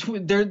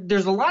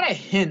 there's a lot of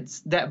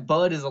hints that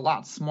Bud is a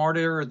lot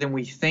smarter than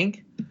we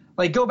think.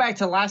 Like, go back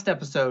to last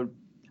episode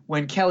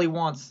when Kelly's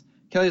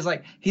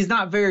like, he's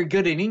not very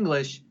good in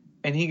English,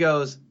 and he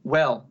goes,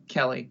 well,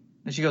 Kelly.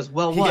 And she goes,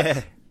 well, what?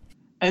 Yeah.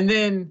 And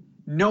then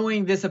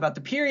knowing this about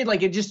the period,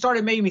 like, it just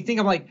started making me think,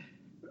 I'm like,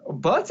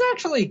 Bud's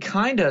actually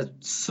kind of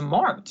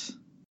smart.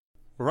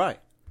 Right.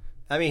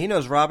 I mean, he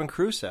knows Robin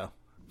Crusoe.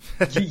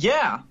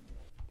 Yeah.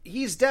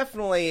 He's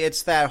definitely,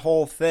 it's that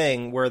whole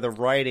thing where the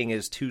writing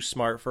is too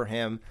smart for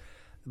him.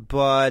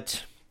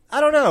 But, I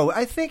don't know.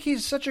 I think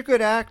he's such a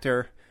good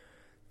actor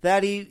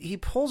that he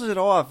pulls it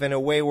off in a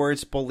way where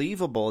it's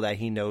believable that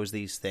he knows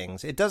these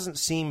things. It doesn't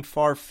seem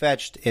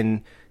far-fetched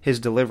in his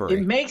delivery.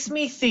 It makes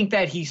me think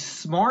that he's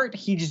smart.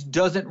 He just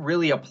doesn't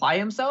really apply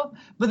himself.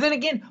 But then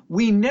again,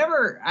 we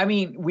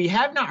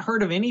have not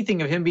heard of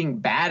anything of him being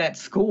bad at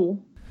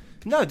school.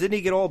 No, didn't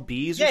he get all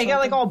B's? Yeah, he got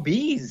like all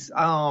B's. So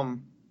I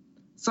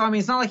mean,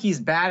 it's not like he's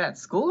bad at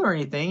school or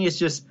anything. It's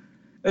just,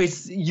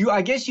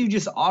 I guess you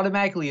just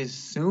automatically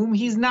assume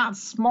he's not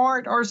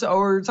smart or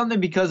something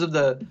because of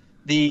the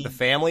the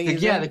family.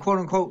 The quote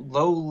unquote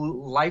low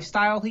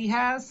lifestyle he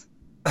has.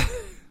 I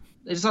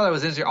just thought that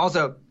was interesting.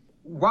 Also,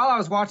 while I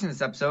was watching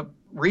this episode,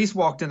 Reese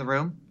walked in the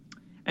room,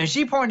 and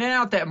she pointed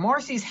out that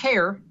Marcy's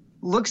hair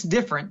looks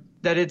different.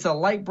 That it's a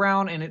light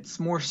brown and it's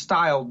more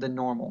styled than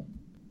normal.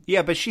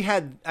 Yeah, but she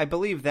had, I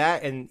believe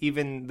that, and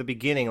even the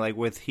beginning, like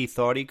with He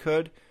Thought He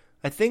Could.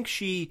 I think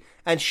she's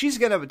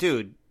gonna,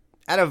 dude,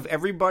 out of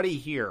everybody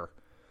here,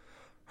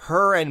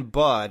 her and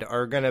Bud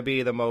are gonna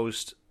be the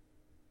most,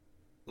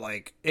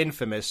 like,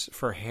 infamous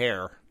for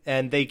hair.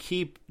 And they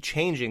keep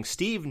changing.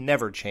 Steve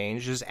never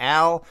changes.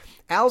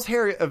 Al's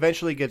hair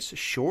eventually gets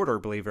shorter,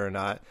 believe it or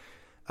not.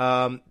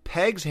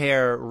 Peg's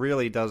hair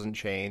really doesn't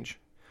change.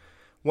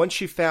 Once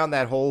she found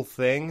that whole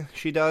thing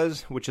she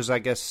does, which is, I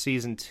guess,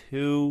 season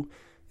 2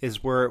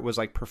 is where it was,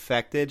 like,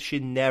 perfected, she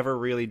never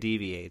really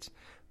deviates.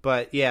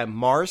 But, yeah,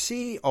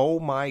 Marcy, oh,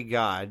 my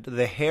God,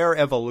 the hair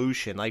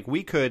evolution. Like,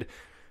 we could...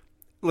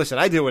 Listen,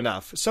 I do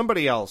enough.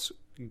 Somebody else,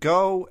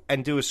 go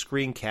and do a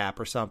screen cap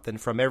or something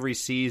from every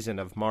season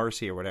of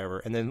Marcy or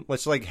whatever, and then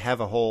let's, like, have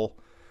a whole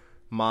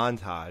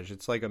montage.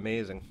 It's, like,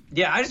 amazing.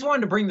 Yeah, I just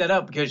wanted to bring that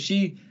up because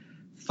she...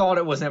 thought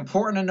it was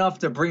important enough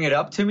to bring it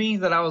up to me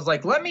that I was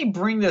like, let me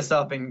bring this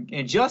up and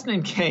just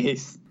in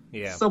case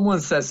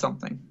someone says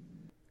something.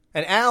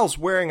 And Al's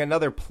wearing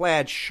another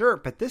plaid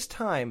shirt, but this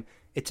time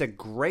it's a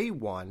gray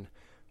one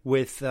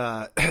with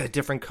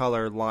different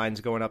color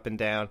lines going up and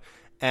down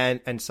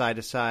and side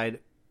to side.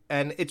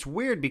 And it's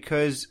weird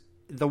because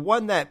the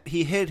one that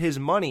he hid his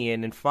money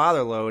in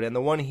Fatherload and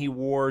the one he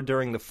wore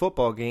during the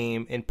football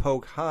game in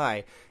Polk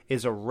High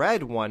is a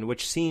red one,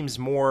 which seems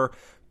more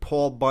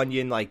Paul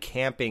Bunyan, like,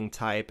 camping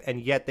type, and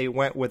yet they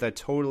went with a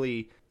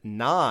totally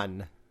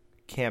non-camping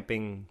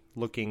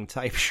looking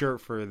type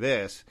shirt for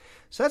this.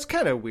 So that's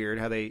kind of weird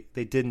how they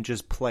didn't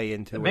just play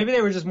into it. Maybe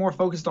they were just more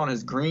focused on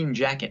his green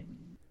jacket.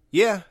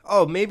 Yeah.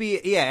 Oh,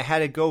 maybe, yeah, it had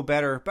to go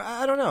better, but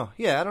I don't know.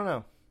 Yeah, I don't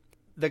know.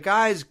 The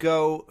guys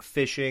go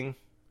fishing,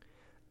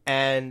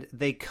 and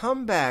they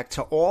come back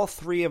to all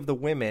 3 of the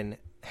women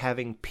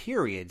having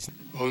periods.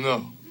 Oh, no.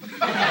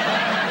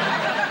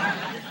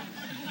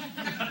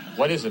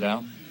 What is it,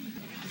 Al?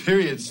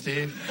 Period,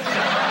 Steve.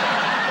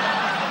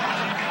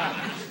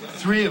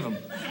 3 of them.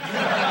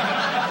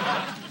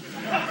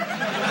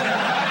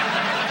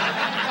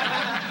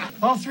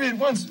 All 3 at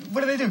once.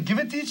 What do? Give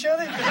it to each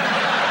other?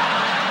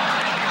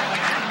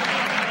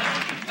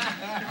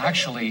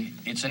 Actually,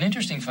 it's an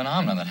interesting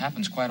phenomenon that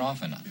happens quite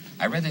often.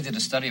 I read they did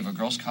a study of a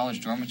girls'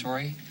 college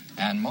dormitory,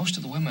 and most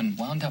of the women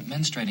wound up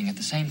menstruating at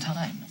the same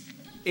time.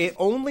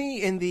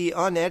 Only in the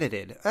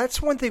unedited.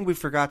 That's one thing we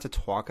forgot to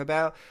talk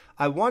about.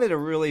 I wanted to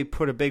really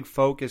put a big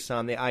focus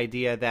on the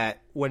idea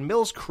that when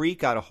Mills Creek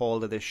got a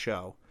hold of this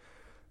show,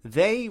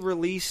 they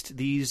released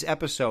these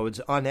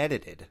episodes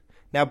unedited.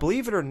 Now,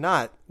 believe it or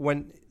not,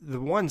 when the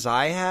ones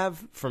I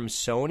have from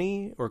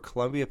Sony or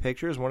Columbia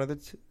Pictures, one of the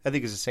two, I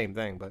think it's the same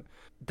thing, but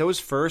those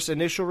first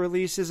initial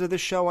releases of the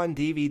show on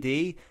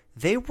DVD,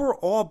 they were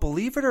all,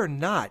 believe it or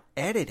not,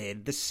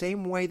 edited the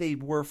same way they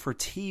were for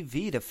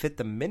TV to fit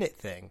the minute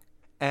thing.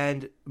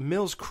 And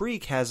Mills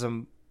Creek has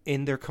them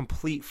in their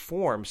complete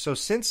form. So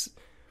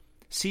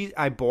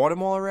I bought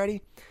them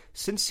already.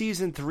 Since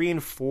season 3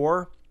 and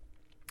 4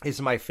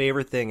 is my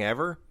favorite thing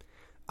ever,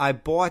 I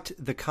bought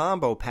the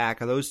combo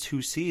pack of those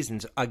 2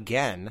 seasons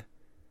again.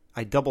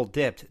 I double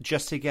dipped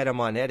just to get them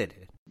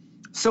unedited.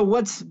 So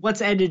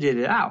what's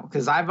edited out?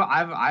 Because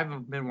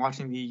I've been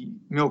watching the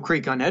Mill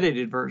Creek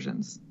unedited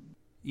versions.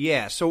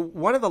 Yeah. So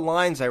one of the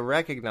lines I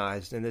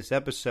recognized in this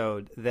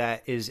episode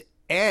that is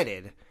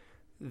added,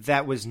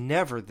 that was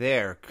never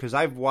there, because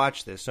I've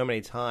watched this so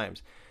many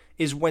times,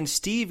 is when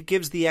Steve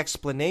gives the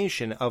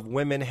explanation of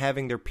women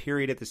having their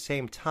period at the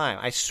same time.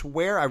 I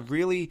swear I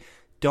really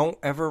don't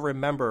ever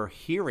remember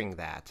hearing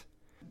that.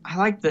 I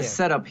like the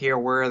setup here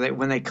where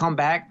when they come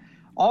back,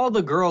 all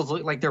the girls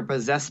look like they're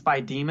possessed by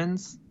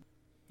demons.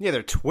 Yeah,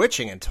 they're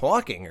twitching and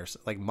talking or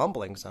like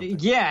mumbling something.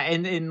 Yeah,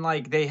 and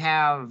like they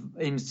have,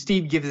 and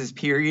Steve gives his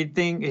period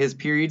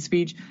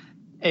speech,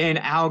 and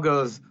Al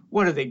goes,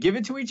 what, do they give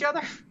it to each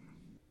other?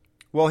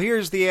 Well,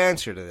 here's the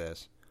answer to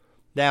this.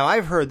 Now,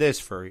 I've heard this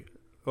for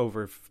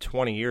over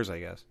 20 years, I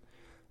guess.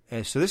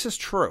 And so this is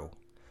true.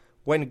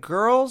 When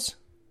girls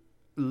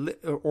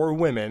or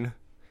women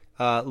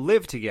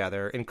live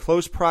together in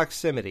close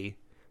proximity,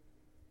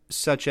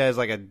 such as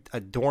like a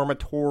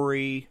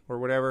dormitory or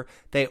whatever,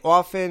 they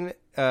often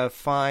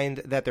find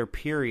that their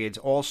periods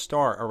all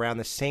start around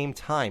the same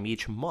time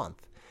each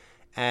month.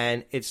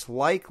 And it's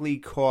likely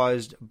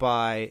caused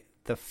by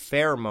the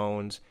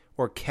pheromones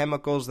or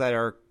chemicals that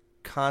are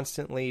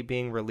constantly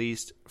being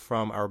released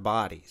from our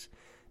bodies.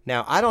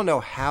 Now, I don't know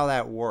how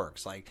that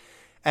works.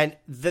 And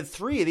the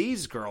 3 of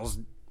these girls,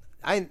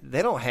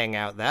 they don't hang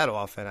out that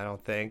often, I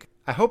don't think.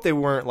 I hope they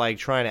weren't like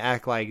trying to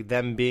act like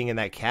them being in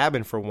that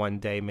cabin for one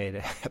day made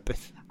it happen.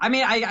 I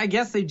mean, I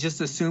guess they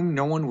just assumed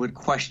no one would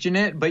question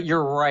it, but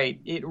you're right.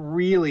 It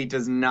really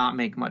does not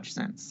make much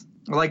sense.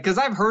 Like, because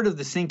I've heard of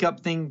the sync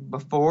up thing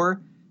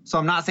before, so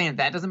I'm not saying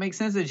that doesn't make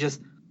sense. It's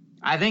just,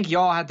 I think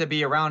y'all have to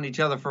be around each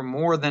other for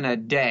more than a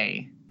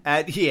day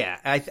I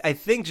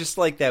think just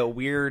like that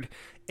weird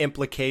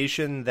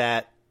implication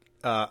that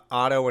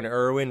Otto and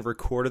Erwin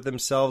recorded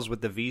themselves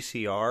with the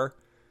VCR,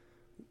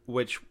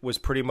 which was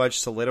pretty much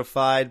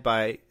solidified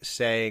by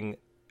saying,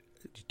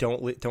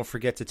 "Don't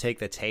forget to take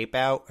the tape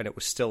out," and it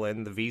was still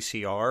in the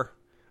VCR.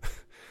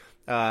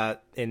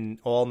 In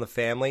All in the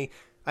Family,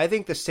 I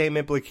think the same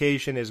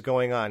implication is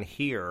going on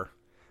here,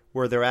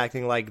 where they're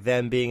acting like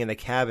them being in the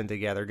cabin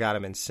together got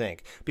them in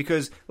sync.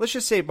 Because let's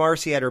just say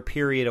Marcy had her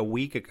period a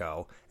week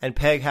ago and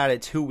Peg had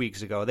it 2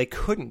 weeks ago. They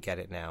couldn't get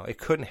it now. It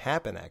couldn't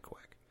happen that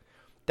quick.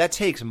 That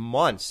takes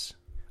months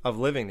of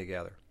living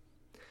together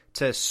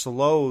to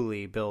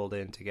slowly build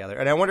in together.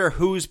 And I wonder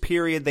whose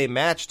period they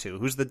match to.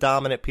 Who's the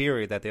dominant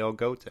period that they all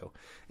go to?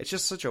 It's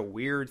just such a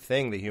weird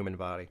thing, the human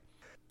body.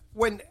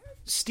 When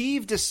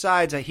Steve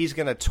decides that he's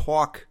going to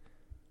talk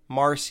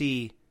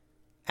Marcy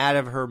out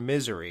of her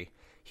misery,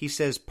 he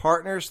says,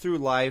 partners through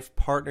life,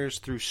 partners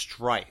through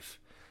strife.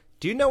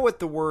 Do you know what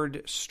the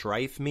word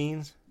strife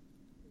means?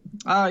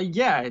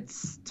 Yeah,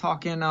 it's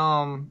talking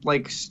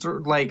like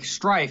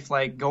strife,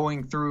 like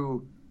going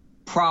through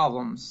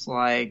problems.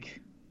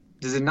 Like,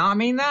 does it not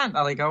mean that?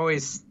 I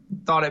always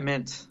thought it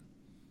meant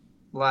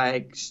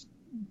like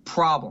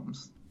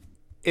problems.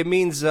 It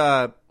means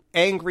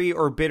angry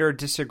or bitter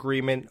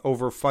disagreement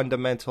over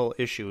fundamental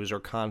issues or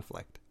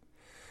conflict.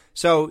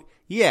 So,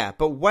 yeah,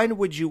 but when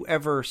would you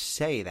ever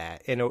say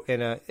that?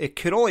 It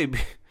could only be...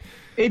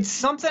 It's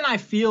something I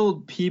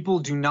feel people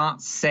do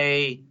not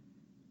say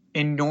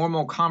in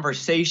normal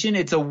conversation.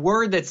 It's a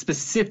word that's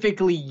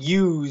specifically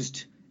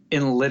used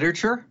in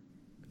literature.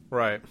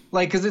 Right.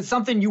 Because it's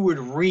something you would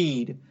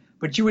read,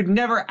 but you would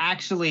never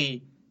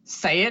actually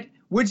say it,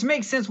 which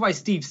makes sense why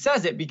Steve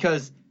says it,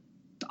 because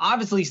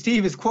obviously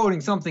Steve is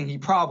quoting something he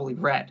probably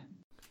read.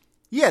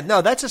 Yeah,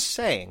 no, that's a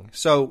saying.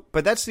 So,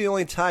 but that's the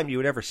only time you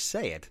would ever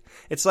say it.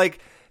 It's like,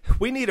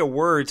 we need a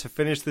word to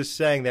finish this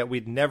saying that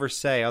we'd never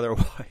say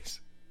otherwise.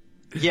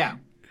 Yeah.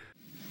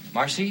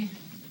 Marcy,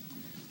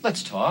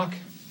 let's talk.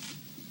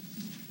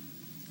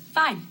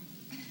 Fine.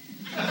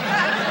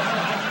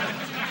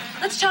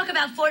 Let's talk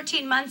about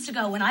 14 months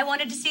ago when I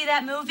wanted to see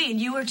that movie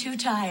and you were too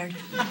tired.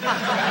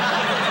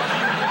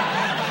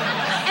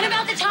 And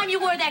about the time you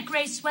wore that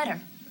gray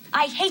sweater.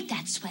 I hate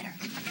that sweater.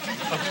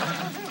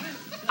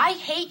 I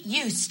hate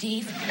you,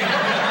 Steve.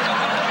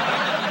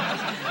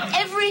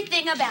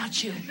 Everything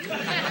about you.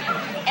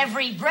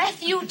 Every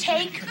breath you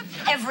take,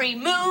 every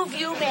move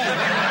you make.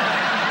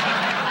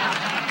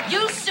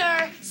 You,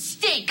 sir,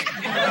 stink.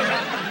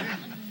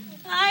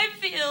 I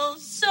feel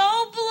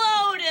so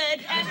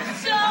bloated and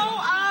so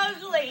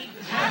ugly.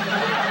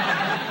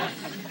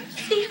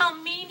 See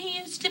how mean he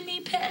is to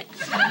me, Peg?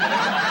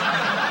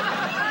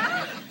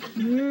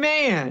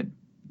 Man,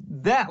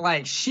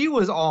 that, she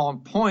was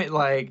on point.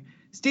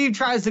 Steve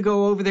tries to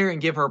go over there and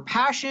give her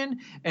passion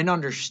and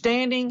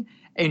understanding,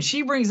 and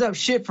she brings up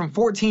shit from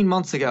 14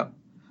 months ago.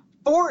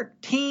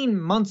 14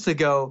 months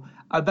ago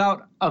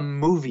about a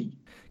movie.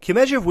 Can you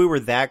imagine if we were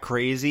that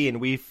crazy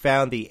and we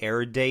found the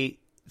air date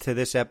to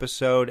this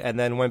episode and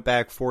then went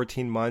back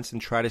 14 months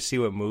and tried to see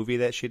what movie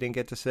that she didn't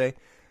get to say?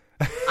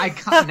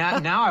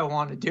 Now I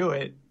want to do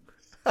it.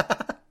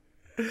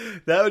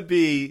 That would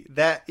be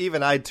that.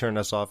 Even I'd turn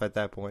us off at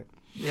that point.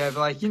 Yeah, I'd be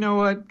like, you know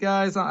what,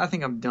 guys? I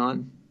think I'm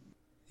done.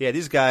 Yeah,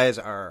 these guys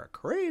are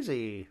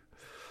crazy.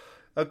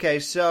 Okay,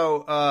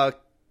 so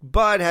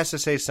Bud has to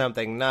say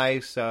something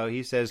nice. So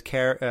he says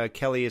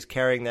Kelly is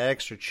carrying that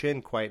extra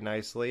chin quite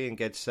nicely, and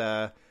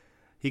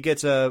he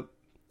gets a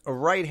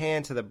right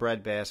hand to the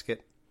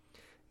breadbasket.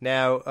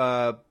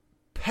 Now,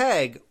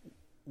 Peg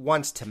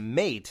wants to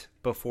mate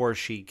before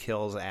she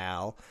kills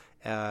Al.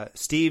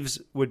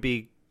 Steve's would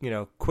be,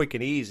 quick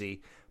and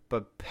easy,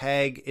 but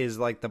Peg is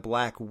like the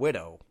Black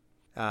Widow.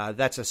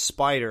 That's a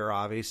spider,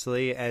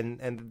 obviously,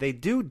 and they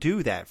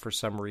do that for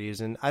some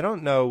reason. I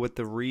don't know what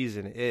the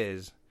reason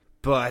is,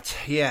 but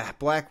yeah,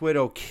 Black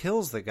Widow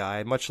kills the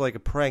guy, much like a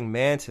praying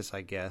mantis,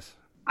 I guess.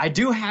 I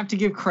do have to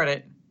give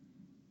credit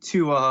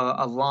to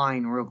a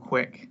line real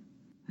quick.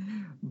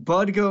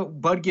 Bud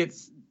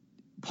gets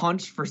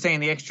punched for saying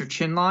the extra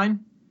chin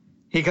line.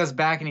 He goes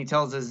back and he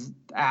tells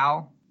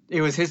Al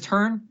it was his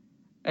turn,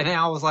 and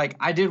Al was like,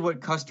 "I did what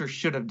Custer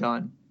should have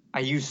done. I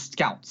used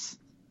scouts."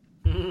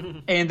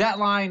 And that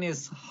line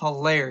is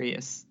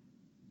hilarious.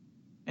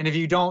 And if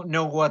you don't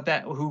know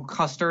who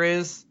Custer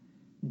is,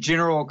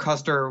 General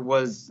Custer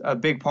was a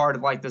big part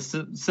of the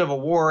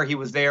Civil War. He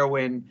was there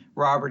when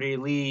Robert E.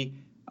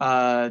 Lee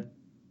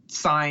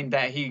signed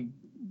that he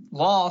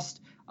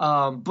lost.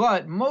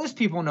 But most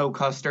people know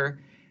Custer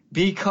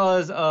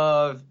because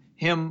of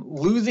him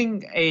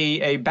losing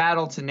a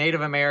battle to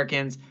Native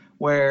Americans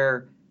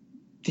where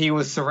he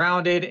was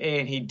surrounded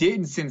and he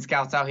didn't send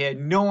scouts out. He had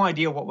no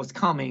idea what was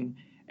coming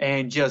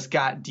and just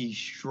got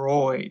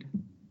destroyed.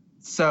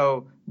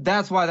 So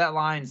that's why that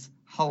line's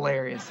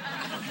hilarious.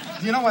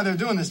 You know why they're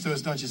doing this to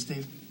us, don't you,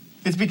 Steve?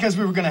 It's because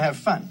we were going to have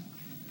fun.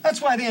 That's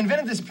why they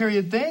invented this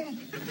period thing.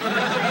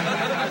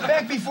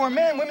 Back before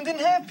man, women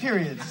didn't have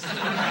periods.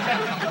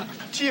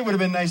 Gee, it would have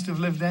been nice to have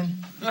lived then.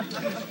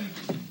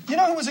 You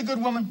know who was a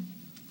good woman?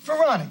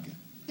 Veronica.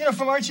 You know,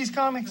 from Archie's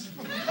comics.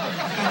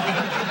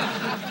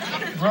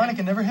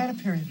 Veronica never had a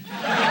period.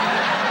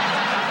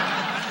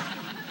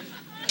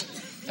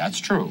 That's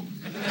true.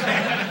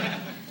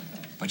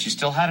 But she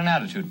still had an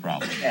attitude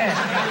problem.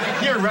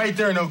 Yeah, you're right.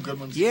 There are no good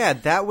ones. Yeah,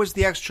 that was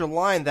the extra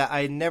line that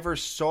I never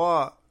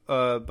saw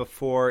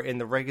before in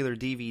the regular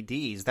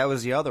DVDs. That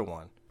was the other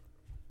one.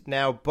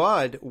 Now,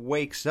 Bud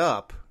wakes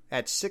up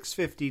at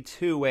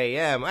 6:52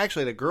 a.m.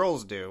 Actually, the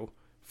girls do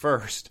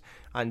first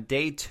on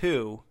day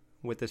 2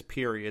 with this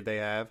period they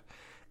have.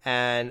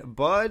 And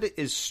Bud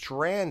is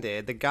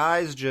stranded. The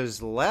guys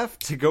just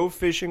left to go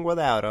fishing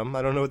without him.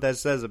 I don't know what that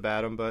says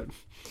about him, but...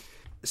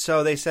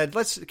 So they said,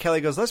 Kelly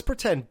goes, let's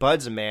pretend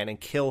Bud's a man and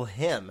kill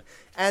him.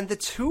 And the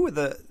two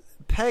of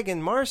Peg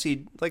and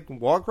Marcy,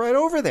 walk right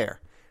over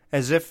there.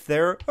 As if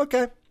they're,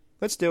 okay,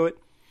 let's do it.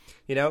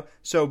 You know?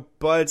 So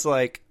Bud's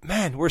like,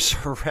 man, we're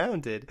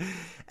surrounded.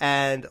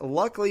 And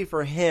luckily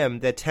for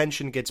him, the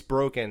tension gets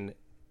broken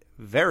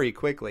very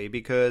quickly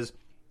because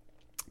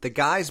the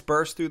guys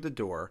burst through the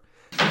door.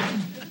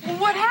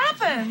 What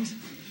happened?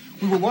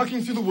 We were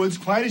walking through the woods,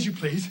 quiet as you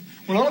please,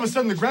 when all of a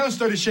sudden the ground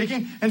started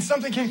shaking and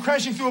something came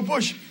crashing through a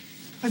bush.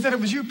 I thought it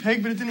was you,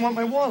 Peg, but it didn't want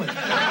my wallet.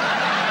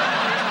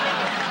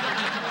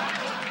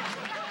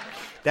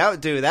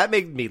 That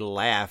made me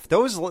laugh.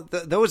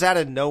 Those out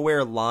of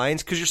nowhere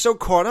lines, because you're so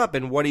caught up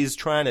in what he's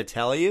trying to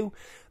tell you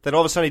that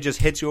all of a sudden he just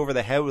hits you over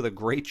the head with a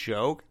great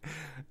joke.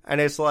 And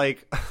it's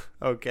like,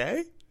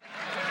 okay.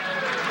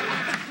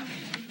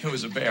 It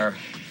was a bear.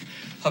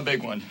 A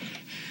big one.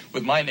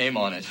 With my name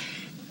on it.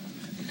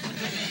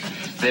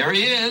 There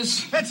he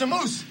is. That's a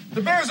moose.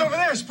 The bear's over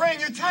there spraying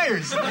your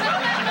tires. Those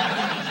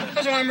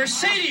are my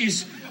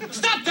Mercedes.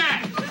 Stop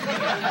that!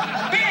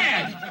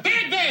 Bad!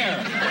 Bad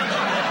bear!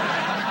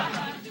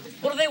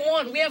 What do they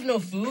want? We have no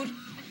food.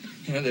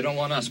 Yeah, they don't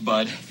want us,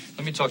 Bud.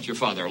 Let me talk to your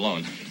father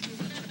alone.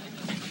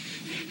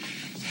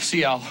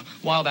 See how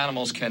wild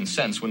animals can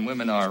sense when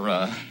women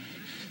are,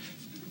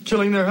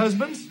 killing their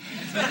husbands?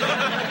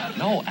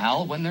 No,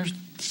 Al, when they're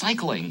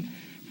cycling.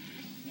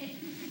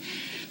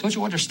 Don't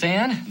you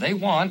understand? They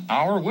want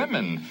our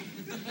women.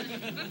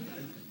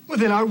 Well,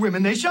 then our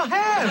women they shall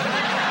have.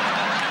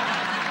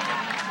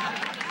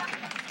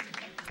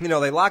 You know,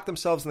 they lock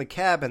themselves in the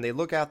cab and they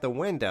look out the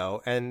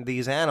window, and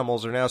these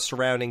animals are now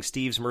surrounding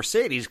Steve's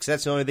Mercedes because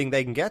that's the only thing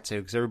they can get to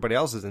because everybody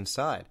else is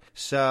inside.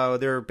 So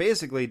they're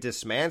basically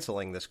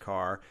dismantling this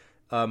car.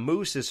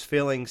 Moose is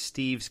filling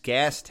Steve's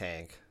gas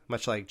tank,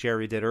 much like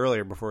Jerry did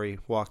earlier before he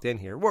walked in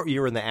here. What, you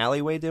were in the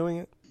alleyway doing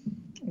it?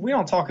 We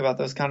don't talk about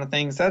those kind of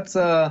things. That's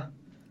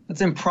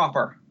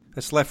improper.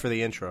 That's left for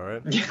the intro,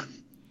 right? Yeah.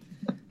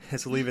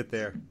 Let's leave it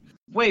there.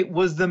 Wait,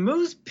 was the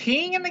moose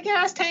peeing in the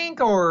gas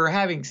tank or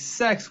having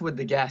sex with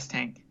the gas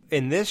tank?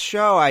 In this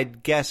show,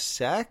 I'd guess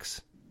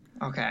sex.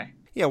 Okay.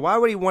 Yeah, why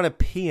would he want to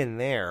pee in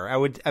there? I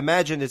would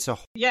imagine it's a...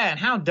 Yeah, and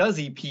how does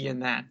he pee in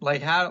that?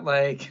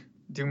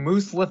 Do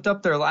moose lift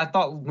up their... I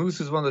thought Moose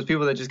was one of those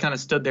people that just kind of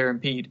stood there and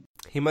peed.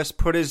 He must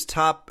put his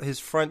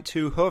front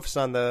 2 hoofs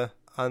on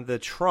the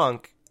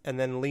trunk and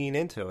then lean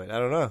into it. I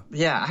don't know.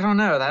 Yeah, I don't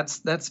know.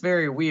 That's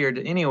very weird.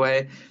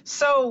 Anyway,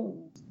 so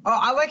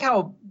I like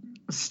how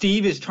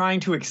Steve is trying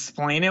to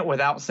explain it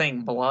without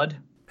saying blood.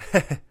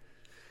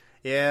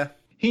 Yeah.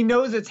 He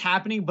knows it's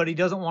happening, but he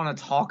doesn't want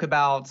to talk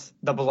about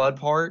the blood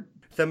part.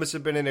 That must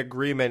have been an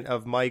agreement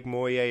of Mike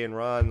Moyer and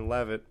Ron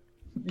Levitt.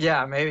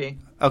 Yeah, maybe.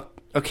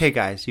 Okay,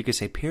 guys, you could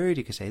say period,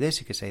 you could say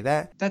this, you could say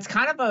that. That's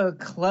kind of a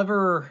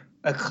clever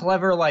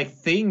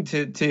thing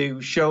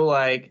to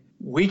show,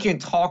 we can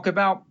talk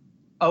about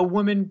a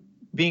woman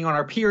being on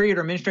our period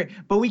or menstruating,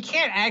 but we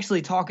can't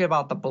actually talk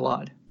about the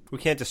blood. We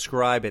can't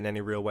describe it in any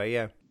real way,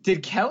 yeah.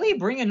 Did Kelly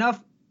bring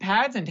enough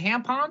pads and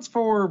tampons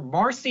for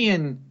Marcy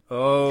and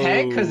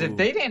Peg? Because if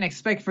they didn't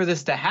expect for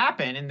this to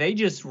happen and they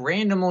just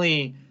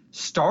randomly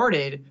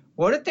started,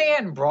 what if they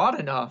hadn't brought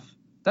enough?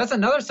 That's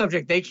another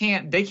subject they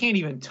can't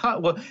even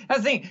touch. Well,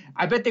 that's the thing.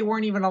 I bet they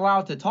weren't even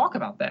allowed to talk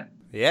about that.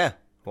 Yeah.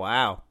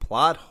 Wow.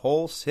 Plot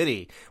hole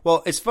city.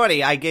 Well, it's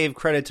funny. I gave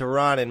credit to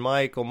Ron and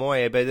Michael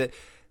Moyer, but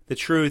the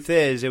truth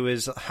is, it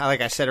was, like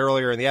I said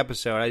earlier in the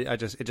episode,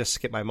 it just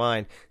skipped my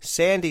mind.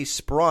 Sandy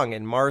Sprung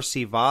and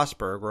Marcy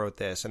Vosberg wrote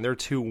this, and they're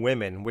 2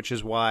 women, which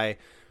is why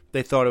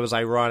they thought it was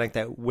ironic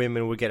that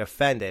women would get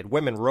offended.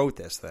 Women wrote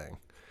this thing.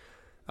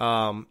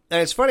 And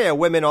it's funny how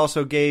women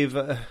also gave...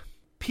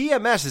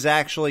 PMS is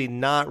actually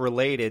not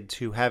related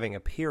to having a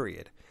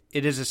period.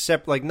 It is a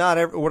separate...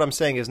 what I'm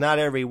saying is not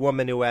every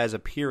woman who has a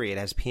period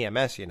has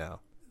PMS, you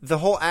know. The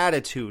whole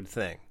attitude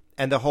thing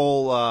and the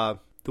whole...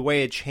 the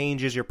way it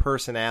changes your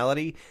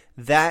personality,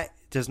 that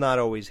does not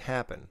always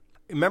happen.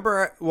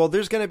 Remember,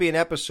 there's going to be an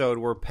episode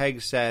where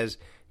Peg says,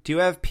 do you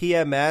have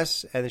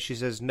PMS? And she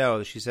says,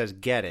 no. She says,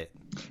 get it.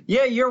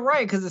 Yeah, you're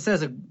right, because it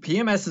says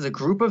PMS is a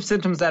group of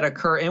symptoms that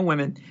occur in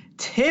women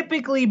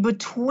typically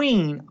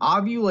between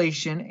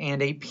ovulation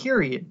and a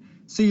period.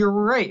 So you're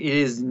right. It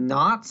is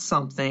not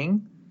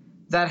something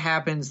that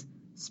happens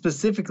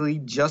specifically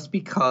just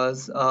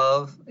because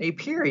of a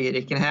period.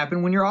 It can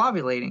happen when you're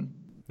ovulating.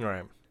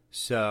 Right.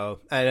 So,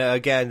 and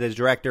again, the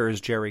director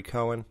is Jerry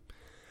Cohen.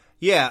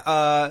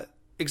 Yeah,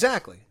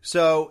 exactly.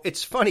 So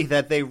it's funny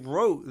that they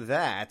wrote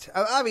that.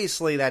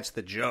 Obviously, that's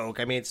the joke.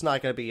 I mean, it's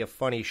not going to be a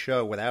funny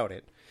show without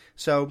it.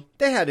 So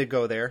they had to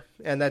go there,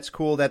 and that's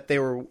cool that they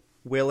were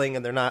willing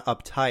and they're not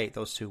uptight,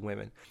 those two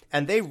women.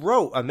 And they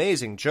wrote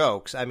amazing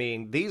jokes. I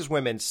mean, these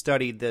women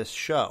studied this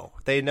show.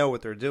 They know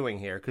what they're doing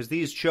here, because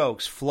these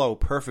jokes flow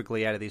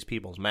perfectly out of these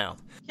people's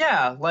mouth.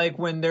 Yeah, like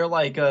when they're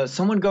like,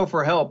 someone go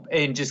for help,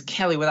 and just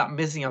Kelly, without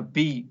missing a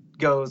beat,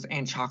 goes,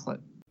 and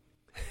chocolate.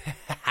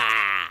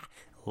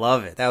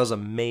 Love it. That was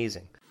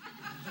amazing.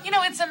 You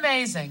know, it's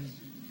amazing.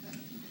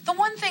 The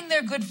one thing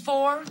they're good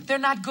for, they're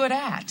not good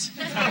at.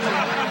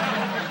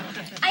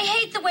 I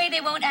hate the way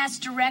they won't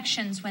ask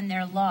directions when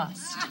they're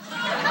lost.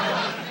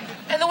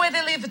 And the way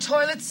they leave the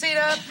toilet seat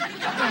up.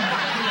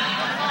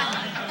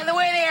 And the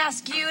way they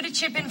ask you to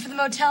chip in for the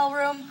motel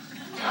room.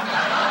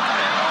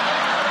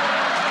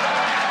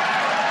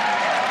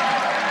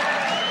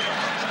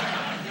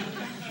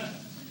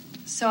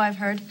 So I've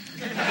heard.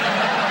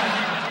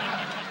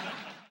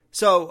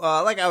 So,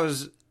 like I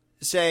was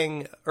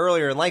saying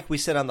earlier, and like we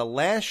said on the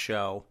last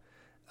show,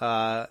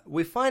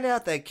 we find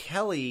out that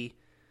Kelly,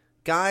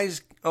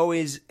 guys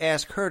always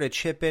ask her to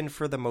chip in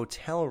for the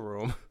motel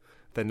room.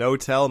 The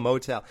no-tell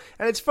motel.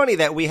 And it's funny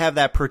that we have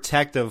that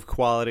protective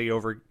quality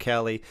over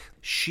Kelly.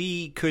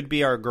 She could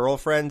be our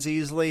girlfriends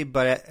easily,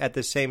 but at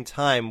the same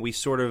time, she's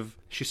sort of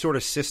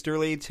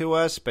sisterly to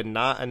us, but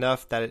not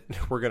enough that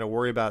we're going to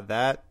worry about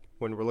that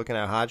when we're looking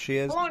at how hot she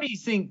is. How long do you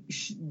think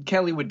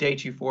Kelly would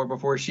date you for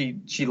before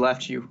she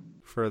left you?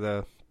 For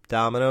the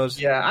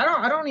Dominoes? Yeah,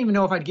 I don't even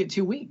know if I'd get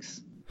 2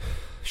 weeks.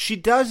 She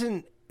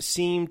doesn't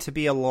seem to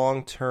be a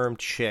long-term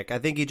chick. I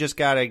think you just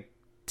got to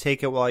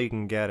take it while you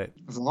can get it.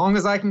 As long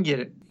as I can get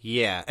it.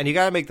 Yeah, and you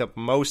got to make the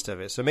most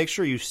of it. So make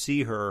sure you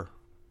see her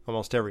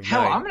almost every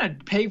Hell, night. I'm going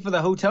to pay for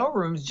the hotel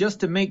rooms just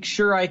to make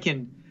sure I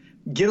can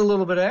get a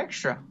little bit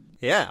extra.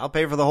 Yeah, I'll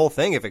pay for the whole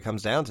thing if it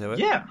comes down to it.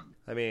 Yeah.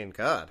 I mean,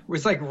 God.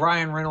 It's like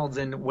Ryan Reynolds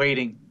in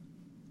Waiting.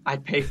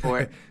 I'd pay for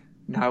it.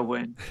 No, I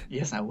wouldn't.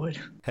 Yes, I would.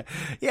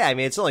 Yeah, I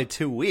mean, it's only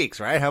 2 weeks,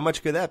 right? How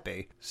much could that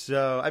be?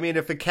 So, I mean,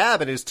 if a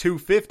cabin is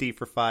 $250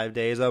 for 5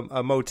 days,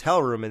 a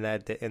motel room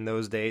in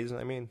those days,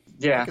 I mean,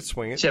 yeah, I could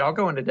swing it. Shit, I'll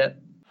go into debt.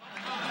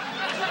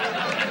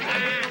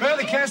 Well,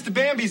 the cast of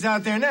Bambi's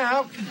out there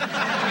now.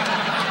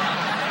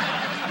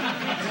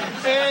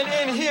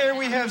 And in here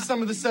we have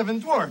some of the 7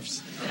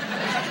 dwarfs.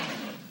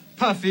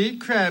 Puffy,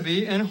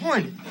 Crabby, and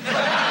Horny.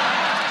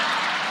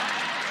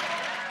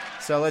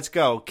 So let's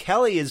go.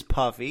 Kelly is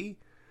Puffy.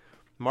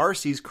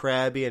 Marcy's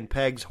Crabby and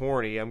Peg's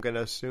Horny, I'm going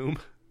to assume.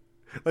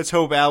 Let's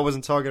hope Al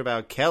wasn't talking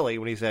about Kelly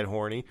when he said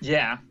horny.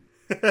 Yeah.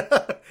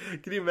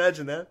 Can you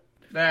imagine that?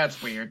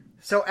 That's weird.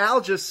 So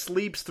Al just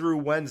sleeps through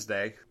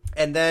Wednesday,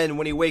 and then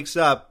when he wakes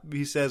up,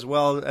 he says,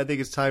 well, I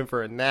think it's time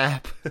for a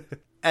nap.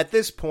 At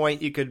this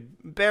point, you could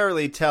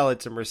barely tell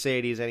it's a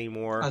Mercedes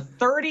anymore. A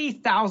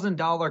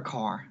 $30,000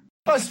 car.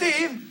 Oh,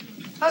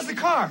 Steve, how's the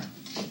car?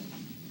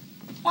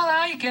 Well,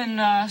 now you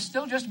can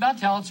still just about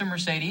tell it's a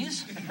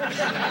Mercedes.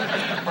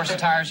 Of course, the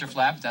tires are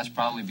flat, but that's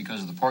probably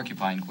because of the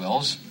porcupine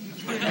quills.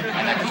 And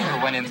that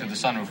cougar went into the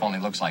sunroof only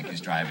looks like he's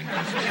driving.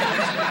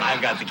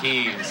 I've got the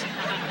keys.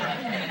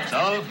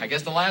 So, I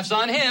guess the laugh's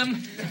on him.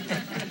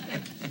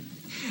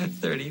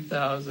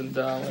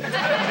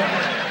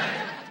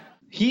 $30,000.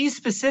 He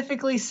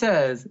specifically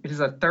says it is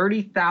a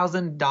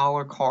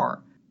 $30,000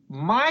 car.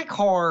 My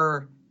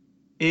car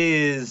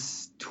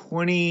is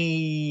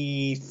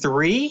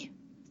 $23,000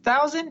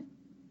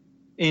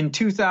 in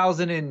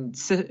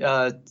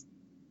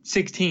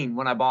 2016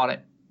 when I bought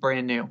it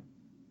brand new.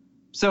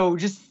 So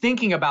just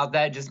thinking about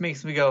that just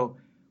makes me go,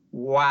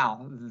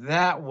 wow,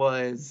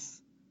 that's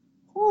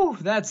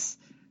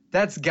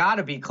got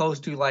to be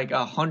close to like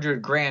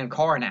 $100,000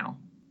 car now.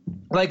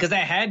 Like, because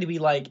that had to be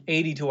like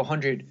 80 to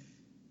 100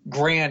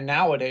 grand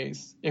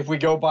nowadays if we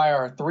go by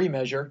our 3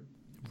 measure.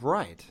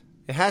 Right.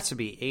 It has to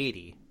be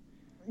 80.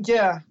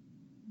 Yeah.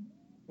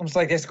 I'm just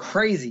like, that's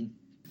crazy.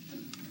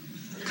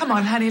 Come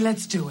on, honey,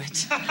 let's do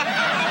it.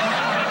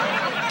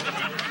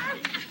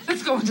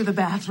 Let's go into the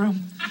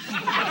bathroom.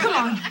 Come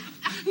on.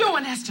 No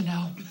one has to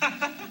know.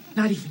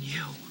 Not even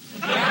you.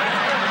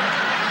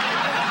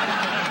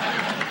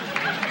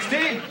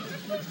 Steve,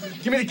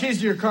 give me the keys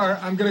to your car.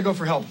 I'm going to go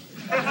for help.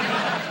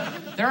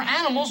 There are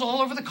animals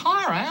all over the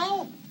car,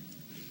 Al.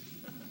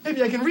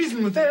 Maybe I can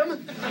reason with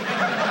them.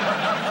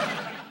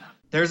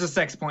 There's a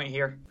sex point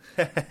here.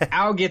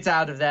 Al gets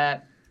out of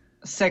that.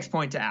 Sex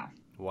point to Al.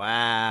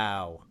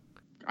 Wow.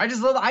 I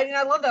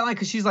love that line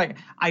because she's like,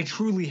 I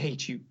truly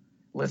hate you.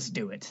 Let's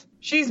do it.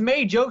 She's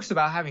made jokes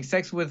about having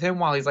sex with him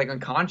while he's like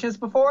unconscious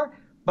before,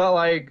 but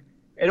like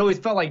it always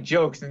felt like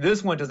jokes, and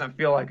this one doesn't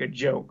feel like a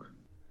joke.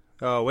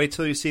 Oh, wait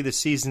till you see the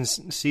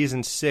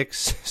season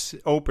 6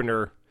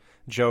 opener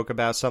joke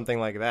about something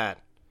like that.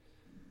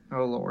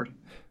 Oh, Lord.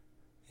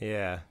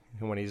 Yeah,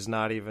 when he's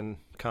not even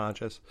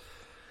conscious.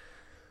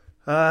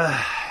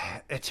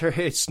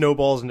 It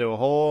snowballs into a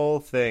whole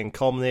thing,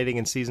 culminating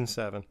in season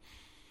 7.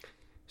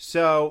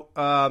 So,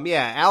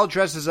 Al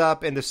dresses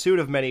up in the suit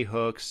of many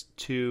hooks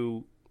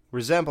to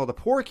resemble the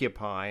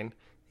porcupine.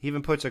 He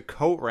even puts a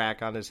coat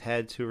rack on his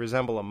head to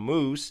resemble a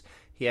moose.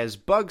 He has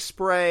bug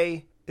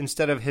spray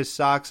instead of his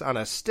socks on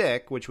a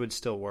stick, which would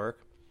still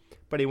work.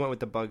 But he went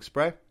with the bug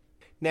spray.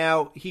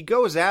 Now, he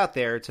goes out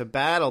there to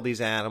battle these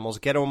animals,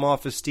 get them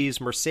off of Steve's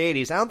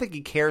Mercedes. I don't think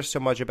he cares so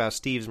much about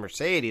Steve's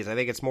Mercedes. I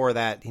think it's more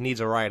that he needs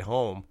a ride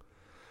home.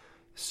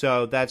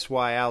 So that's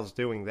why Al's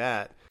doing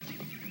that.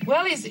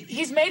 Well,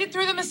 he's made it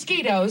through the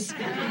mosquitoes.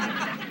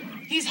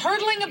 He's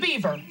hurdling a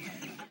beaver.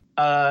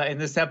 In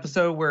this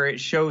episode where it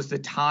shows the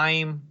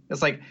time,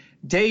 it's like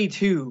day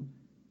 2,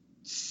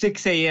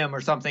 6 a.m.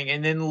 or something,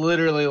 and then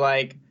literally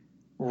like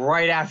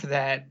right after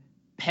that,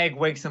 Peg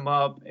wakes him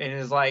up and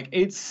is like,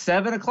 it's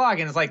 7 o'clock,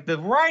 and it's like the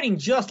writing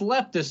just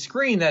left the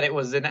screen that it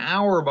was an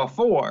hour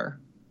before.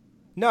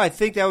 No, I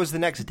think that was the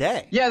next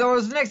day. Yeah, that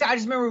was the next day. I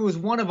just remember it was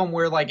one of them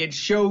where like it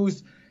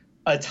shows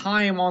a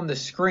time on the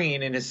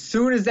screen, and as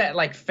soon as that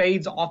like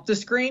fades off the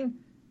screen,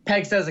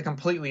 Peg says a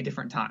completely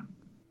different time.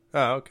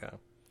 Oh, okay.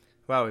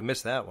 Wow, we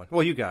missed that one.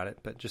 Well, you got it,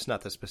 but just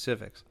not the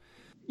specifics.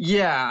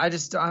 Yeah,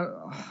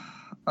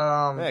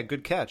 yeah,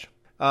 good catch.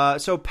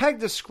 So Peg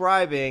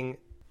describing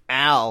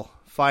Al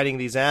fighting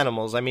these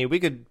animals. I mean, we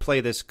could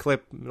play this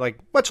clip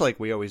much like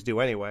we always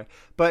do anyway,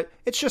 but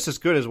it's just as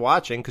good as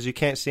watching because you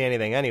can't see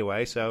anything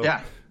anyway. So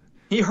yeah,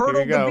 he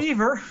hurdled the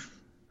beaver.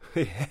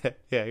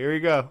 Yeah, here you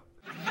go.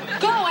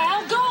 Go,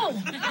 Al, go!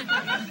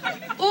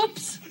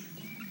 Oops,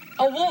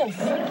 a wolf.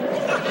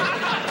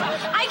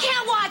 I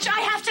can't watch.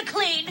 I have to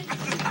clean.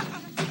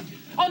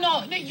 Oh,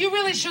 no, you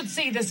really should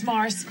see this,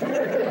 Mars.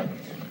 The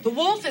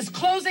wolf is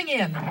closing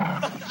in.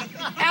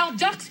 Al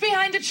ducks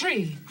behind a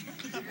tree.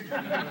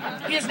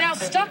 He is now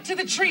stuck to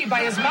the tree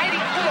by his mighty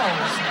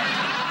quills.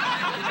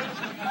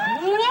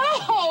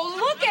 Whoa,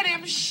 look at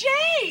him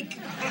shake!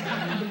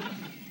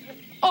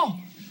 Oh,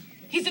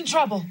 he's in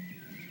trouble.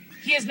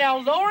 He is now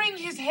lowering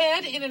his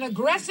head in an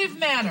aggressive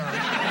manner.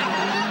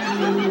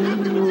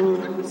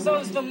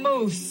 So's the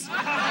moose. Oh,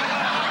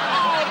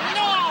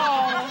 no!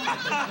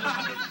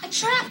 A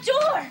trap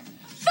door!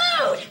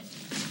 Food!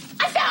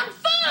 I found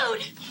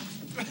food!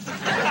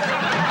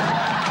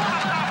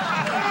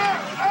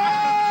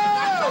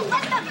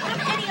 Let them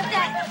have any of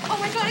that! Oh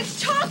my god, it's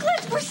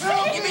chocolate! We're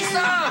safe! Give me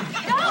some!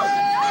 No!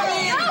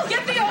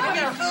 Get the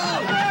opener!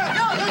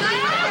 No!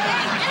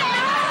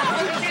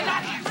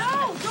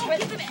 Don't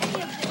give them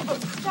any of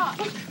this! Stop!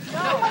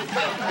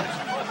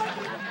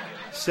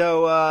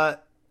 So,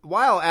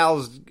 while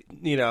Al's,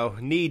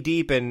 knee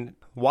deep in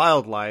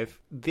wildlife,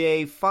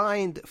 they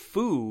find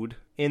food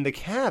in the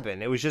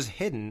cabin. It was just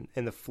hidden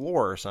in the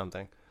floor or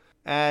something.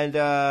 And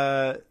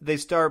they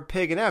start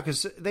pigging out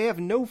because they have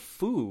no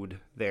food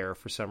there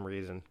for some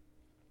reason.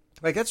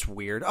 Like, that's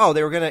weird. Oh,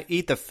 they were going to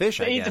eat the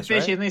fish, I guess, They ate the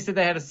fish, right? and they said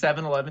they had a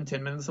 7-Eleven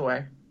 10 minutes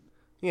away.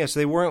 Yeah,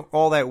 so they weren't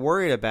all that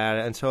worried about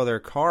it until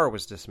their car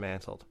was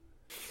dismantled.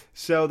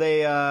 So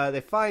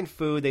they find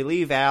food. They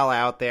leave Al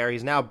out there.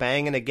 He's now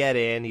banging to get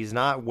in. He's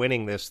not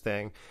winning this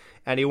thing.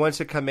 And he wants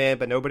to come in,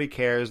 but nobody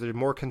cares. They're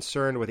more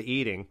concerned with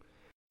eating.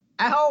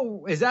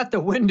 Al is at the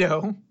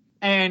window,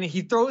 and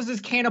he throws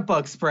his can of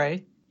bug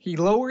spray. He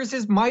lowers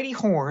his mighty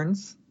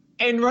horns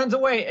and runs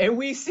away. And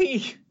we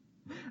see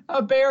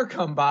a bear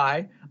come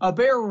by, a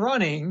bear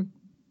running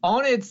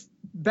on its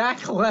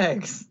back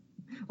legs.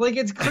 Like,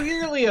 it's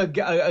clearly a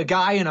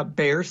guy in a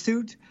bear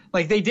suit.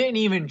 Like, they didn't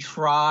even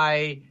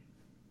try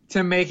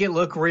to make it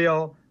look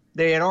real.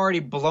 They had already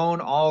blown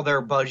all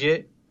their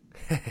budget.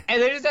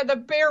 And they just had the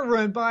bear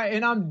run by,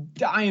 and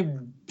I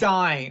am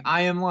dying.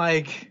 I am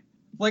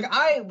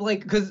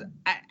because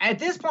at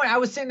this point I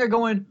was sitting there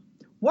going,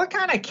 what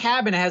kind of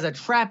cabin has a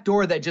trap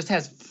door that just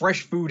has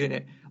fresh food in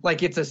it?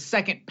 Like it's a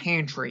second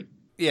pantry.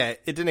 Yeah,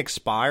 it didn't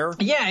expire.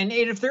 Yeah, and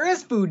if there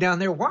is food down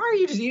there, why are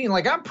you just eating?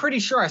 Like, I'm pretty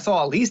sure I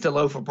saw at least a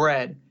loaf of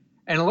bread.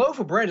 And a loaf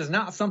of bread is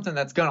not something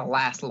that's going to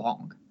last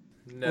long.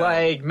 No.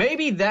 Like,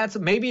 maybe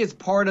it's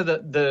part of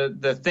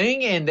the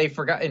thing, and they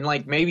forgot, and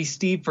like maybe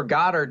Steve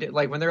forgot, or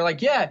like when they're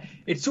like, yeah,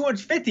 it's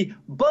 $250,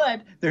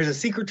 but there's a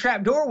secret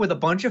trap door with a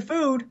bunch of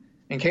food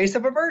in case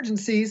of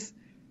emergencies.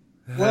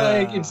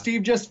 Like, and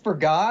Steve just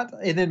forgot,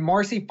 and then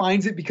Marcy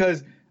finds it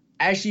because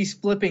as she's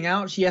flipping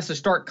out, she has to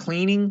start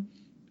cleaning,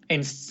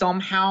 and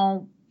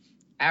somehow,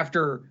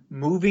 after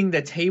moving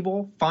the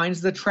table,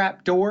 finds the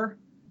trap door.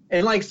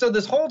 And like, so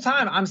this whole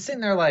time I'm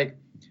sitting there like,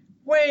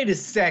 wait a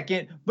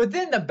second, but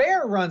then the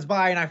bear runs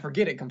by and I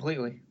forget it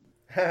completely.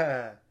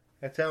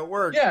 That's how it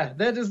works. Yeah,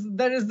 that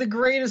is the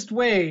greatest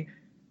way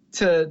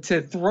to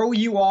throw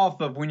you off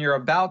of when you're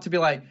about to be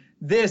like,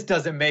 this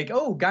doesn't make,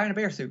 guy in a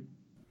bear suit.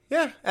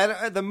 Yeah,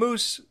 and the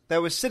moose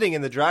that was sitting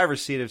in the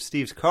driver's seat of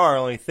Steve's car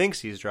only thinks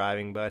he's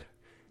driving, but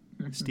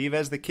Steve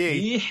has the key.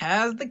 He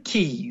has the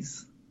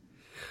keys.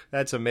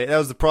 That's amazing. That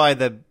was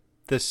probably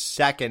the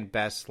second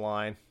best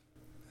line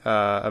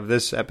of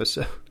this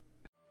episode.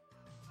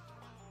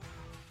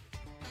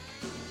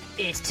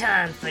 It's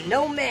time for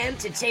No Ma'am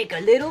to take a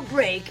little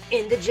break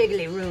in the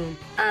Jiggly Room.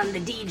 I'm the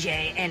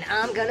DJ, and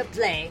I'm gonna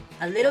play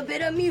a little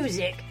bit of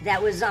music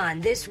that was on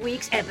this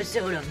week's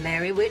episode of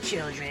Married with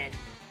Children.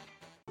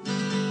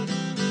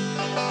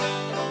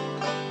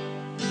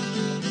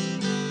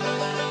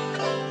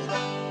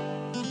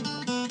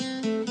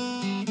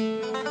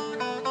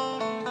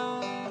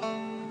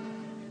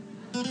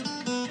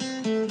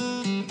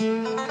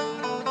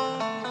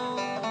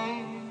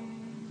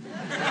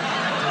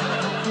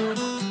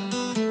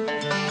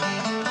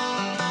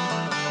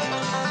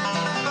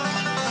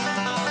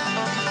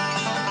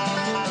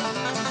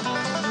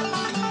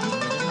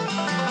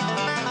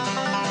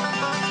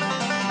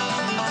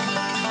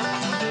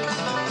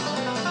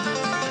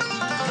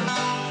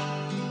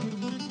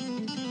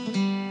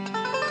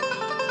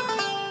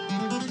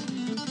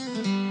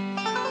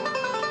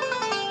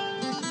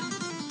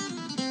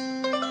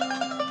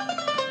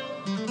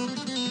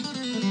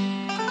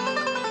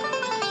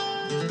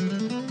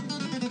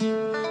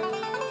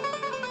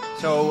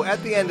 So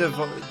at the end of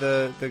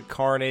the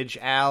carnage,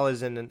 Al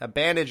is in a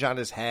bandage on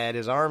his head,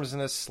 his arm's in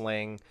a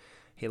sling.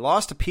 He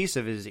lost a piece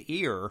of his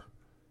ear,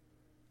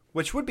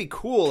 which would be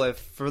cool if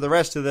for the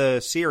rest of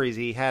the series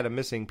he had a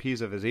missing piece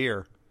of his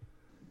ear.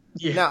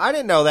 Yeah. Now, I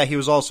didn't know that he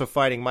was also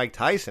fighting Mike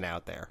Tyson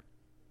out there.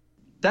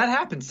 That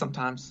happens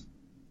sometimes.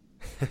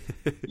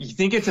 You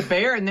think it's a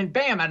bear, and then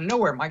bam, out of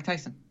nowhere, Mike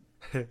Tyson.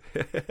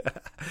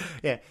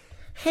 Yeah.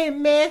 Hey,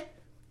 man,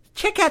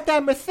 check out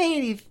that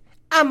Mercedes.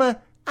 I'ma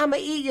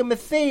eat your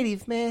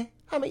Mercedes, man.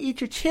 I'ma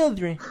eat your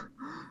children.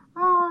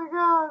 Oh, my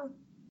God.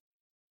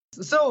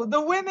 So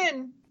the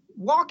women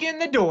walk in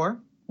the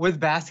door with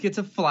baskets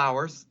of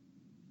flowers.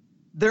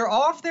 They're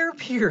off their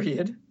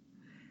period.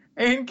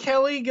 And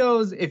Kelly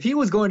goes, if he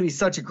was going to be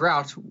such a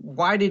grouch,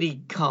 why did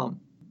he come?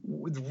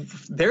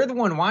 They're the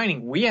one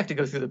whining. We have to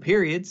go through the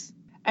periods.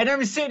 And I'm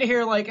just sitting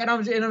here like, and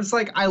I'm just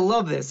like, I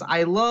love this.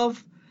 I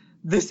love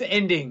this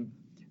ending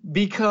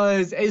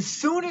because as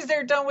soon as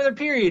they're done with their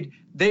period,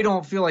 they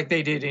don't feel like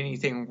they did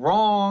anything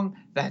wrong,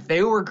 that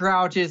they were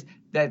grouches,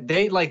 that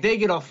they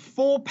get a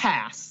full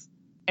pass.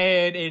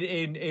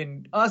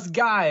 And us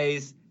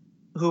guys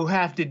who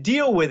have to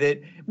deal with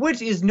it,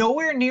 which is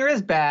nowhere near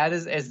as bad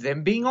as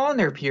them being on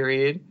their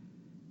period.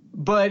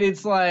 But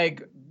it's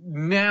like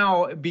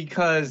now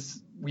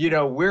because,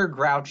 we're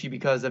grouchy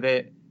because of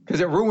it, because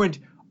it ruined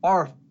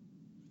our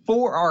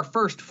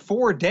first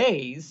 4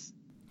 days.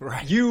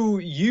 Right.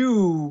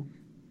 You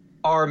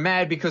are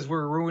mad because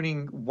we're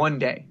ruining one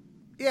day.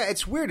 Yeah,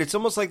 it's weird. It's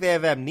almost like they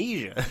have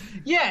amnesia.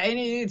 Yeah, and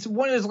it's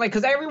one of those, like,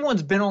 because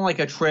everyone's been on like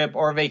a trip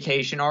or a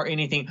vacation or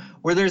anything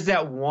where there's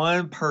that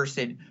one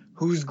person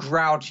who's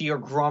grouchy or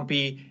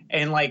grumpy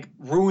and like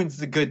ruins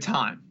the good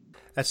time.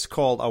 That's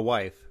called a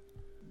wife.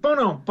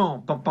 Boom,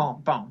 boom, boom,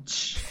 boom, boom.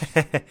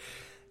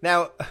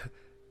 Now,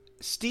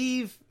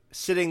 Steve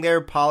sitting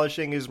there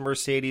polishing his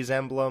Mercedes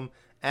emblem.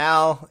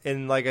 Al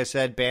in, like I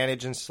said,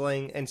 bandage and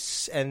sling,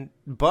 and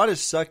Bud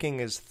is sucking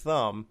his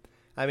thumb.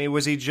 I mean,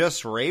 was he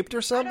just raped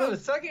or something? I know,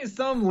 sucking his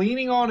thumb,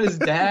 leaning on his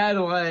dad,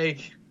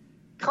 like,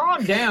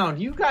 calm down.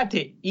 You got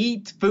to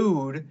eat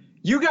food.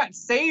 You got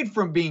saved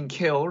from being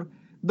killed.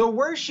 The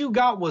worst you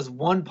got was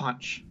one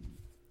punch.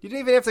 You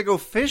didn't even have to go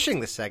fishing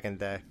the second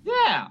day.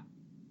 Yeah.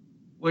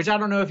 Which I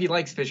don't know if he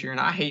likes fishing or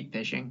not. I hate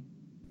fishing.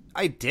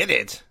 I did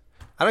it.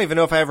 I don't even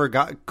know if I ever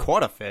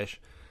caught a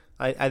fish.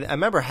 I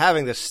remember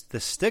having the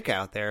stick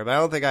out there, but I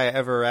don't think I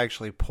ever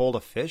actually pulled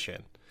a fish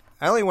in.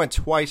 I only went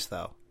twice,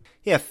 though.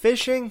 Yeah,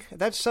 fishing,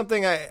 that's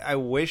something I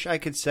wish I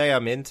could say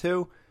I'm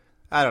into.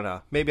 I don't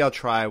know. Maybe I'll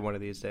try one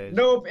of these days.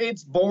 Nope,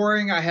 it's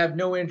boring. I have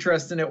no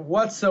interest in it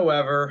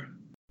whatsoever.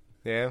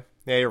 Yeah,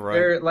 you're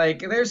right.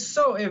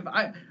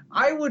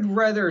 I would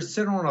rather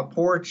sit on a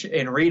porch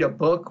and read a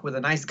book with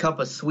a nice cup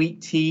of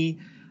sweet tea.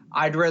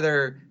 I'd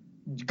rather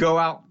go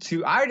out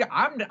to I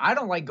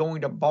don't like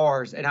going to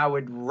bars, and I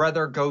would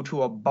rather go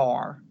to a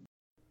bar.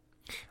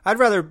 I'd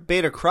rather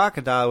bait a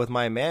crocodile with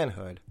my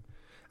manhood.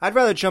 I'd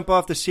rather jump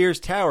off the Sears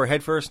Tower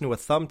headfirst into a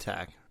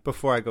thumbtack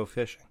before I go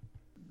fishing.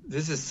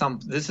 This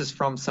is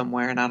from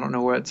somewhere, and I don't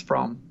know where it's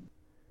from.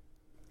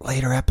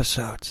 Later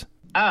episodes.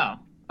 Oh,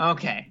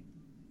 okay.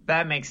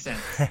 That makes sense.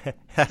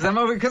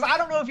 Because I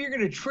don't know if you're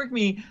going to trick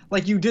me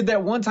like you did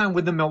that one time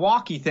with the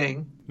Milwaukee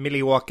thing.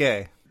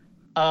 Milwaukee.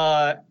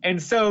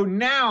 And so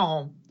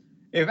now,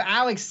 if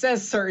Alex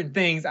says certain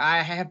things, I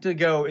have to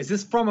go, is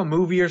this from a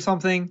movie or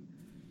something?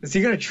 Is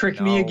he going to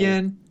trick me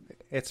again?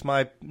 It's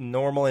my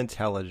normal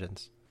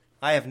intelligence.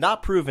 I have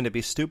not proven to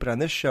be stupid on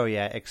this show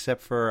yet,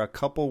 except for a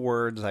couple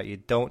words that you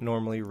don't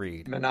normally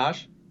read.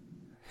 Menage?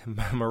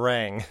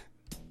 Meringue.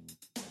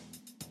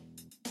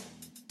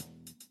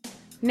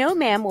 No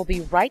Ma'am will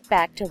be right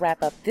back to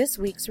wrap up this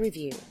week's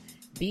review.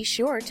 Be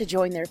sure to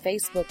join their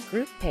Facebook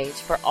group page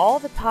for all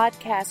the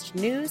podcast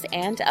news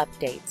and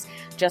updates.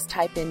 Just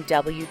type in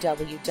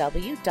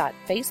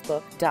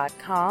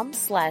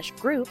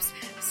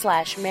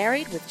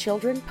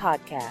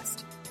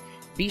www.facebook.com/groups/marriedwithchildrenpodcast.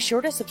 Be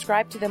sure to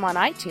subscribe to them on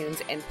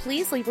iTunes and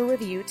please leave a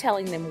review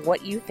telling them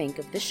what you think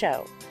of the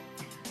show.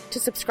 To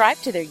subscribe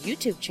to their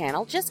YouTube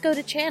channel, just go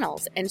to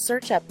channels and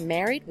search up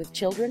Married with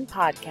Children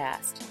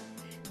Podcast.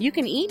 You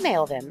can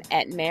email them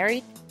at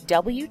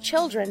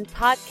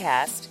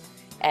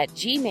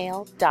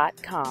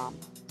marriedwchildrenpodcast@gmail.com.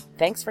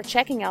 Thanks for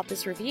checking out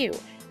this review.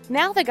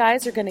 Now the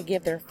guys are going to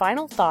give their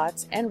final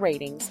thoughts and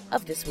ratings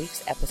of this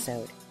week's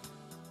episode.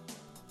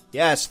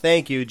 Yes,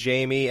 thank you,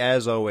 Jamie.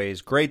 As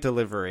always, great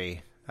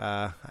delivery.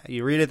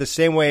 You read it the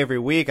same way every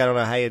week. I don't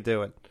know how you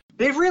do it.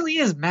 It really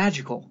is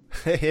magical.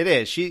 It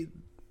is.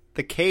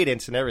 The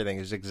cadence and everything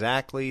is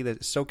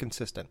so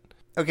consistent.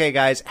 Okay,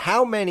 guys,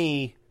 how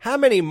many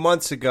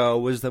months ago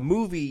was the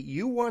movie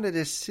you wanted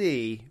to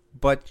see,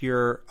 but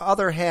your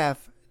other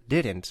half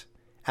didn't?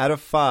 Out of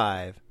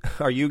 5,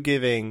 are you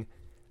giving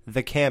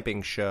The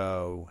Camping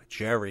Show,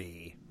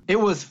 Jerry?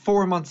 It was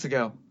 4 months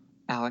ago,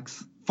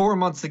 Alex. 4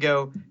 months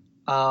ago.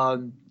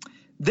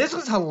 This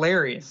was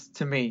hilarious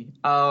to me.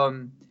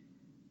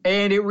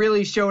 And it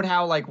really showed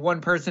how, like, one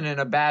person in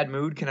a bad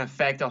mood can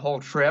affect a whole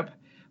trip.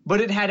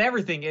 But it had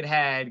everything. It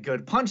had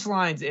good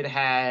punchlines. It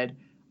had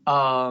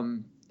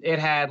It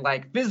had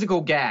like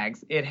physical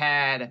gags. It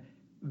had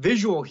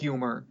visual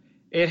humor.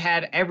 It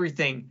had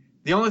everything.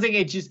 The only thing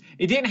it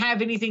didn't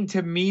have anything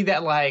to me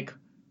that like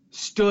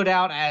stood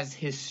out as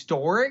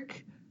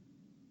historic.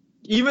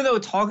 Even though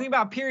talking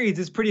about periods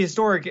is pretty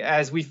historic,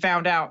 as we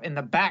found out in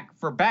the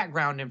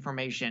background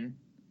information.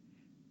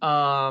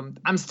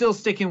 I'm still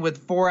sticking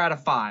with 4 out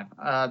of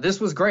 5. This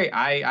was great.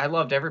 I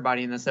loved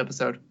everybody in this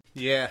episode.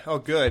 Yeah. Oh,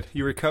 good.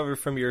 You recovered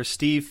from your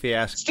Steve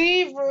fiasco.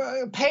 Steve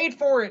paid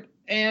for it,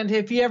 and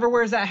if he ever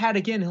wears that hat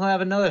again, he'll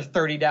have another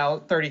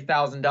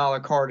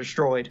 $30,000 car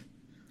destroyed.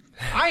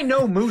 I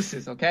know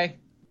mooses, okay?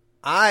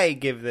 I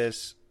give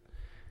this,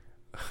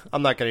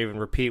 I'm not going to even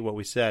repeat what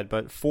we said,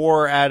 but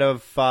 4 out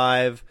of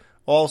 5.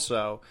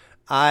 Also,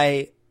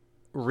 I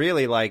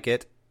really like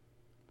it.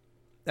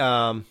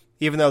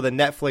 Even though the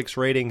Netflix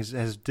ratings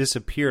has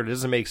disappeared, it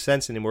doesn't make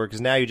sense anymore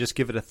because now you just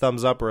give it a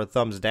thumbs up or a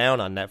thumbs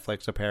down on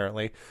Netflix,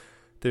 apparently.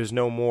 There's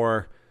no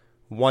more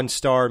 1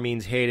 star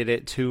means hated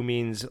it, 2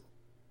 means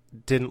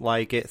didn't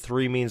like it,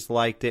 3 means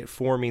liked it,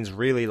 4 means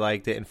really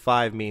liked it, and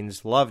 5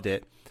 means loved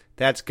it.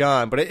 That's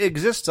gone, but it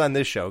exists on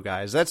this show,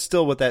 guys. That's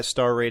still what that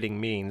star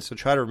rating means, so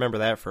try to remember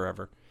that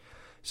forever.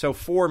 So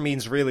 4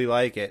 means really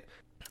like it.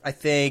 I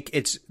think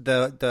it's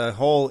the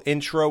whole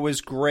intro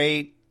is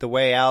great. The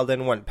way Al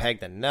didn't want Peg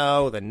to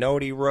know, the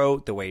note he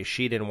wrote, the way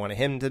she didn't want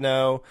him to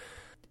know.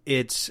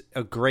 It's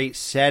a great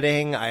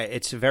setting.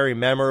 It's very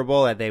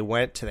memorable that they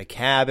went to the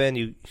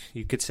cabin.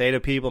 You could say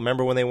to people,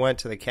 remember when they went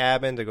to the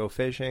cabin to go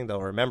fishing?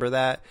 They'll remember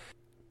that.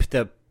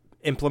 The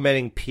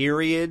implementing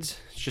periods,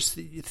 just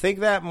think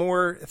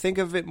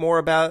of it more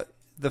about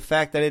the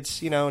fact that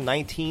it's,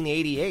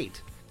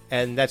 1988.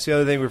 And that's the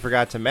other thing we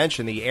forgot to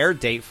mention. The air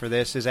date for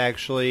this is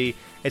actually,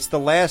 it's the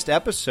last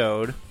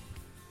episode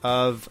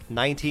of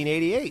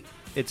 1988.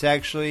 It's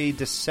actually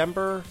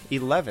December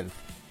 11th,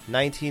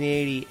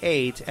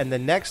 1988, and the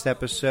next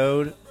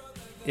episode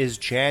is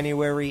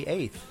January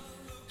 8th.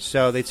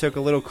 So they took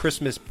a little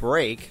Christmas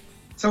break.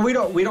 So we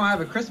don't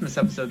have a Christmas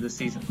episode this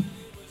season.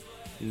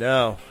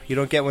 No, you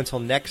don't get one until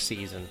next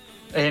season.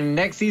 And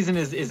next season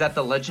is that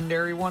the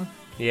legendary one?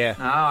 Yeah.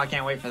 Oh, I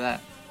can't wait for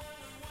that.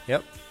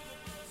 Yep.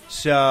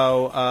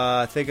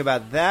 So think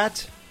about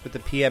that with the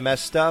PMS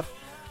stuff.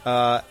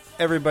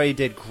 Everybody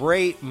did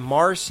great.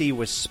 Marcy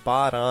was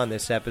spot on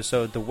this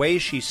episode. The way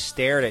she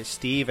stared at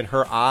Steve and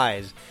her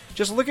eyes.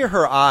 Just look at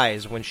her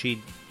eyes when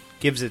she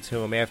gives it to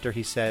him after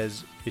he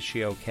says, "Is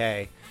she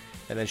okay?"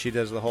 And then she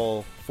does the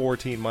whole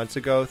 14 months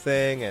ago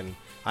thing and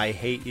I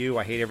hate you.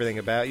 I hate everything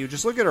about you.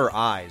 Just look at her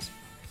eyes.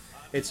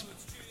 It's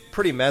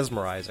pretty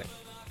mesmerizing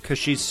because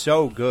she's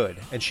so good.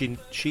 And she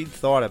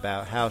thought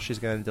about how she's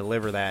going to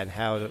deliver that and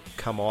how to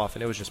come off.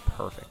 And it was just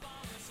perfect.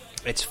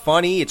 It's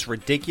funny. It's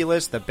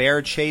ridiculous. The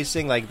bear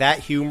chasing, like that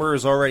humor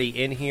is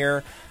already in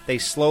here. They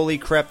slowly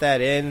crept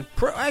that in,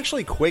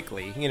 actually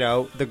quickly.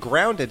 The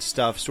grounded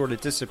stuff sort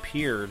of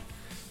disappeared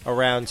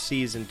around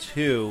season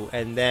 2,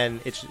 and then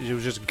it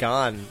was just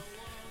gone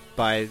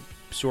by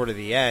sort of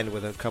the end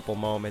with a couple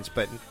moments.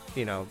 But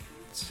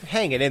it's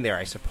hanging in there,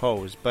 I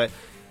suppose. But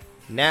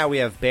now we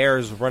have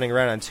bears running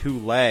around on 2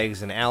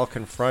 legs, and Al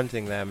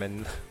confronting them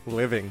and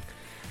living.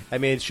 I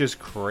mean, it's just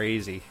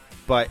crazy.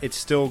 But it's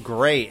still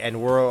great,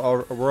 and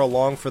we're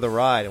along for the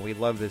ride, and we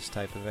love this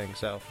type of thing.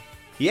 So,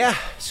 yeah.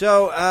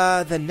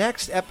 So the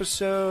next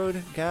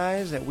episode,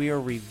 guys, that we are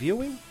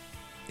reviewing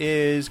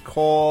is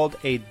called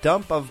A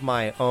Dump of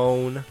My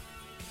Own.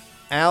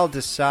 Al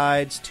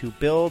decides to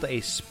build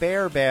a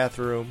spare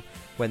bathroom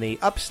when the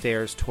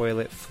upstairs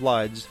toilet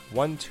floods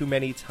one too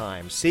many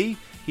times. See,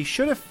 he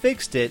should have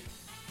fixed it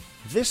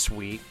this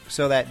week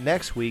so that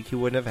next week he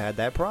wouldn't have had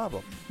that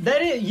problem.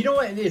 That is, you know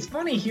what? It's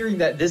funny hearing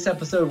that this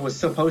episode was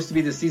supposed to be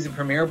the season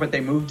premiere, but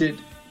they moved it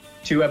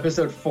to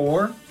episode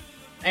 4,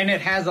 and it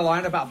has a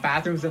line about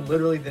bathrooms, and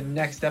literally the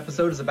next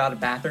episode is about a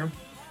bathroom.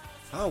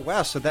 Oh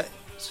wow! So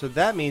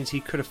that means he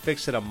could have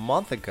fixed it a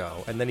month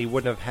ago, and then he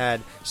wouldn't have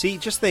had. See,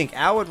 just think,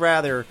 I would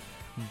rather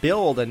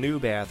build a new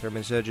bathroom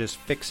instead of just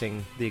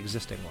fixing the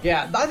existing one.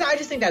 Yeah, I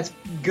just think that's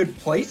good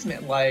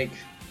placement. Like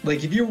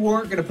if you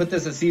weren't going to put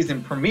this as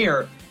season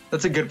premiere,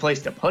 that's a good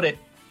place to put it.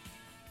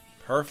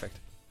 Perfect.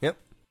 Yep.